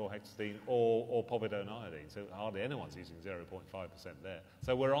 2% chlorhexidine or povidone iodine, so hardly anyone's using 0.5% there.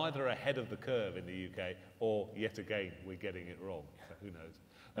 So we're either ahead of the curve in the UK, or yet again we're getting it wrong. So who knows?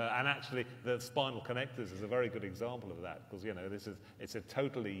 And actually, the spinal connectors is a very good example of that, because it's a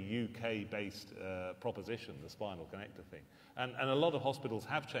totally UK-based proposition, the spinal connector thing. And a lot of hospitals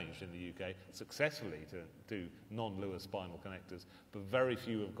have changed in the UK successfully to do non-Lewis spinal connectors, but very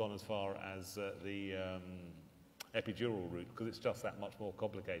few have gone as far as the epidural route, because it's just that much more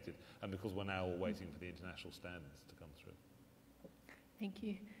complicated, and because we're now all waiting for the international standards to come through. Thank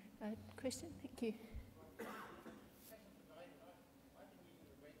you. Question? Thank you.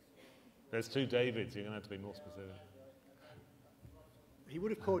 There's 2 Davids, you're going to have to be more specific. He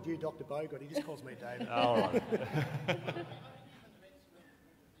would have called you Dr. Bogod, he just calls me David. All right.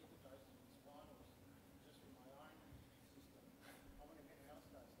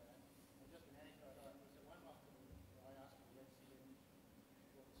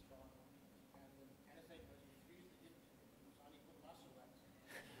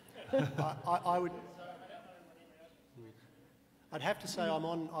 I'd have to say I'm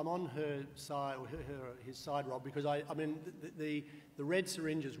on her side, or his side, Rob, because the red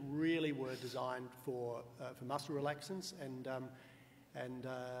syringes really were designed for muscle relaxants, and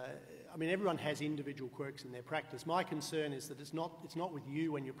everyone has individual quirks in their practice. My concern is that it's not with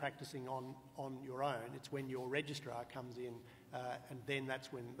you when you're practicing on your own. It's when your registrar comes in, and then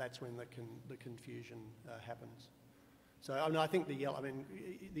that's when the confusion happens. So I think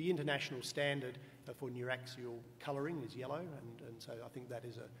the international standard for neuraxial colouring is yellow, and so I think that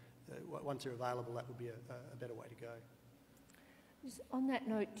is once they're available, that would be a better way to go. Just on that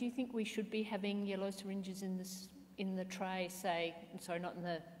note, do you think we should be having yellow syringes in the tray, not in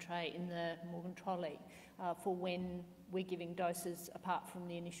the tray, in the Morgan trolley, for when we're giving doses apart from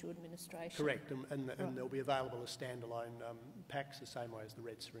the initial administration? Correct, and they'll be available as standalone packs, the same way as the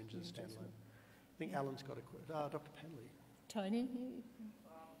red syringes are standalone. I think Alan's got a question. Dr. Penley. Tony?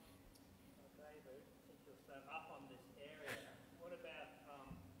 David, since you're so up on this area, what about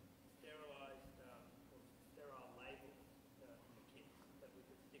sterilised or sterile labels in the kits that we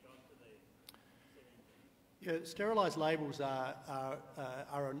could stick onto the syringes? Yeah, sterilised labels are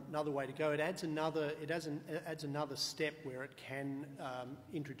another way to go. It adds another step where it can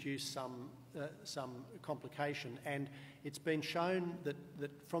introduce some complication, and it's been shown that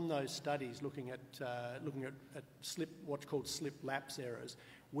from those studies looking at what's called slip lapse errors,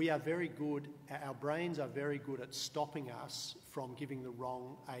 we are very good. Our brains are very good at stopping us from giving the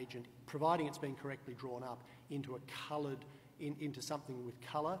wrong agent, providing it's been correctly drawn up into a coloured. Into something with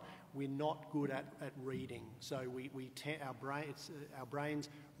colour. We're not good at reading, so our brains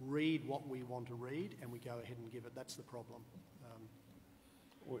read what we want to read, and we go ahead and give it. That's the problem.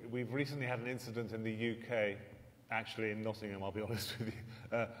 We've recently had an incident in the UK, actually in Nottingham, I'll be honest with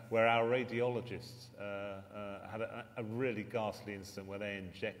you, where our radiologists had a really ghastly incident where they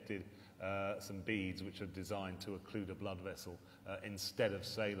injected some beads which are designed to occlude a blood vessel instead of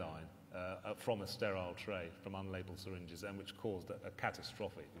saline. From a sterile tray, from unlabelled syringes, and which caused a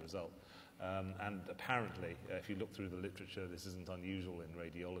catastrophic result. And apparently, if you look through the literature, this isn't unusual in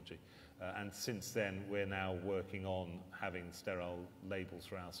radiology. And since then, we're now working on having sterile labels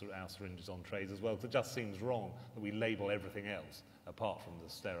for our syringes on trays as well. It just seems wrong that we label everything else apart from the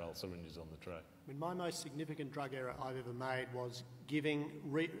sterile syringes on the tray. I mean, my most significant drug error I've ever made was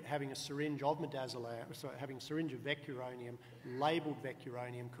having a syringe of midazolam, sorry, having a syringe of vecuronium, labelled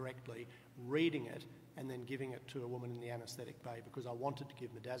vecuronium correctly, reading it, and then giving it to a woman in the anaesthetic bay because I wanted to give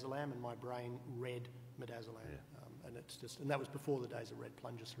midazolam, and my brain read midazolam. Yeah. And that was before the days of red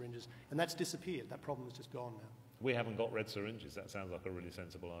plunger syringes, and that's disappeared. That problem is just gone now. We haven't got red syringes. That sounds like a really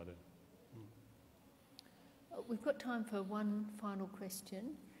sensible idea. We've got time for one final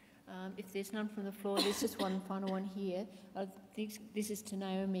question. If there's none from the floor, there's just one final one here. This is to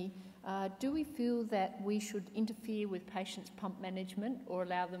Naomi. Do we feel that we should interfere with patients' pump management or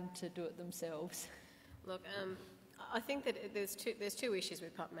allow them to do it themselves? Look, I think that there's two issues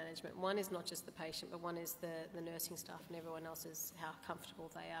with pump management. One is not just the patient, but one is the nursing staff and everyone else's, how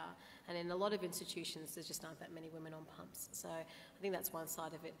comfortable they are. And in a lot of institutions, there just aren't that many women on pumps. So I think that's one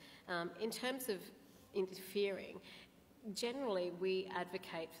side of it. In terms of interfering, generally we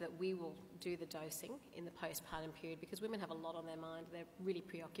advocate that we will do the dosing in the postpartum period because women have a lot on their mind. They're really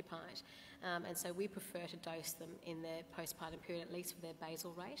preoccupied. And so we prefer to dose them in their postpartum period, at least for their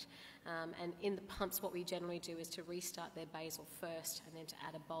basal rate. And in the pumps, what we generally do is to restart their basal first and then to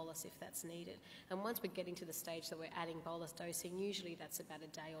add a bolus if that's needed. And once we're getting to the stage that we're adding bolus dosing, usually that's about a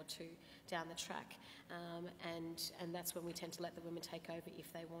day or two down the track. And that's when we tend to let the women take over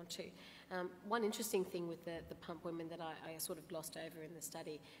if they want to. One interesting thing with the pump women that I sort of glossed over in the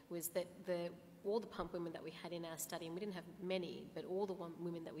study was that all the pump women that we had in our study, and we didn't have many, but all the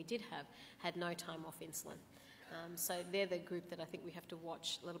women that we did have had no time off insulin. So they're the group that I think we have to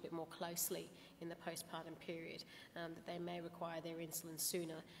watch a little bit more closely in the postpartum period, that they may require their insulin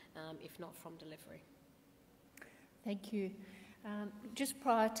sooner, if not from delivery. Thank you. Just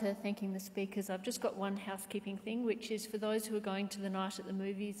prior to thanking the speakers, I've just got one housekeeping thing, which is for those who are going to the night at the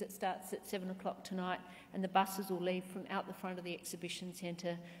movies. It starts at 7 o'clock tonight, and the buses will leave from out the front of the exhibition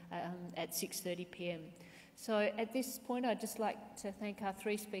centre at 6:30 p.m. So at this point, I'd just like to thank our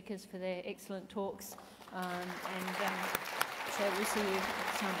three speakers for their excellent talks, so we'll see you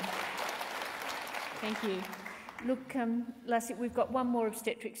at some. Thank you. Look, Lassie, we've got one more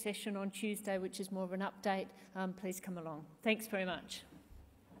obstetric session on Tuesday, which is more of an update. Please come along. Thanks very much.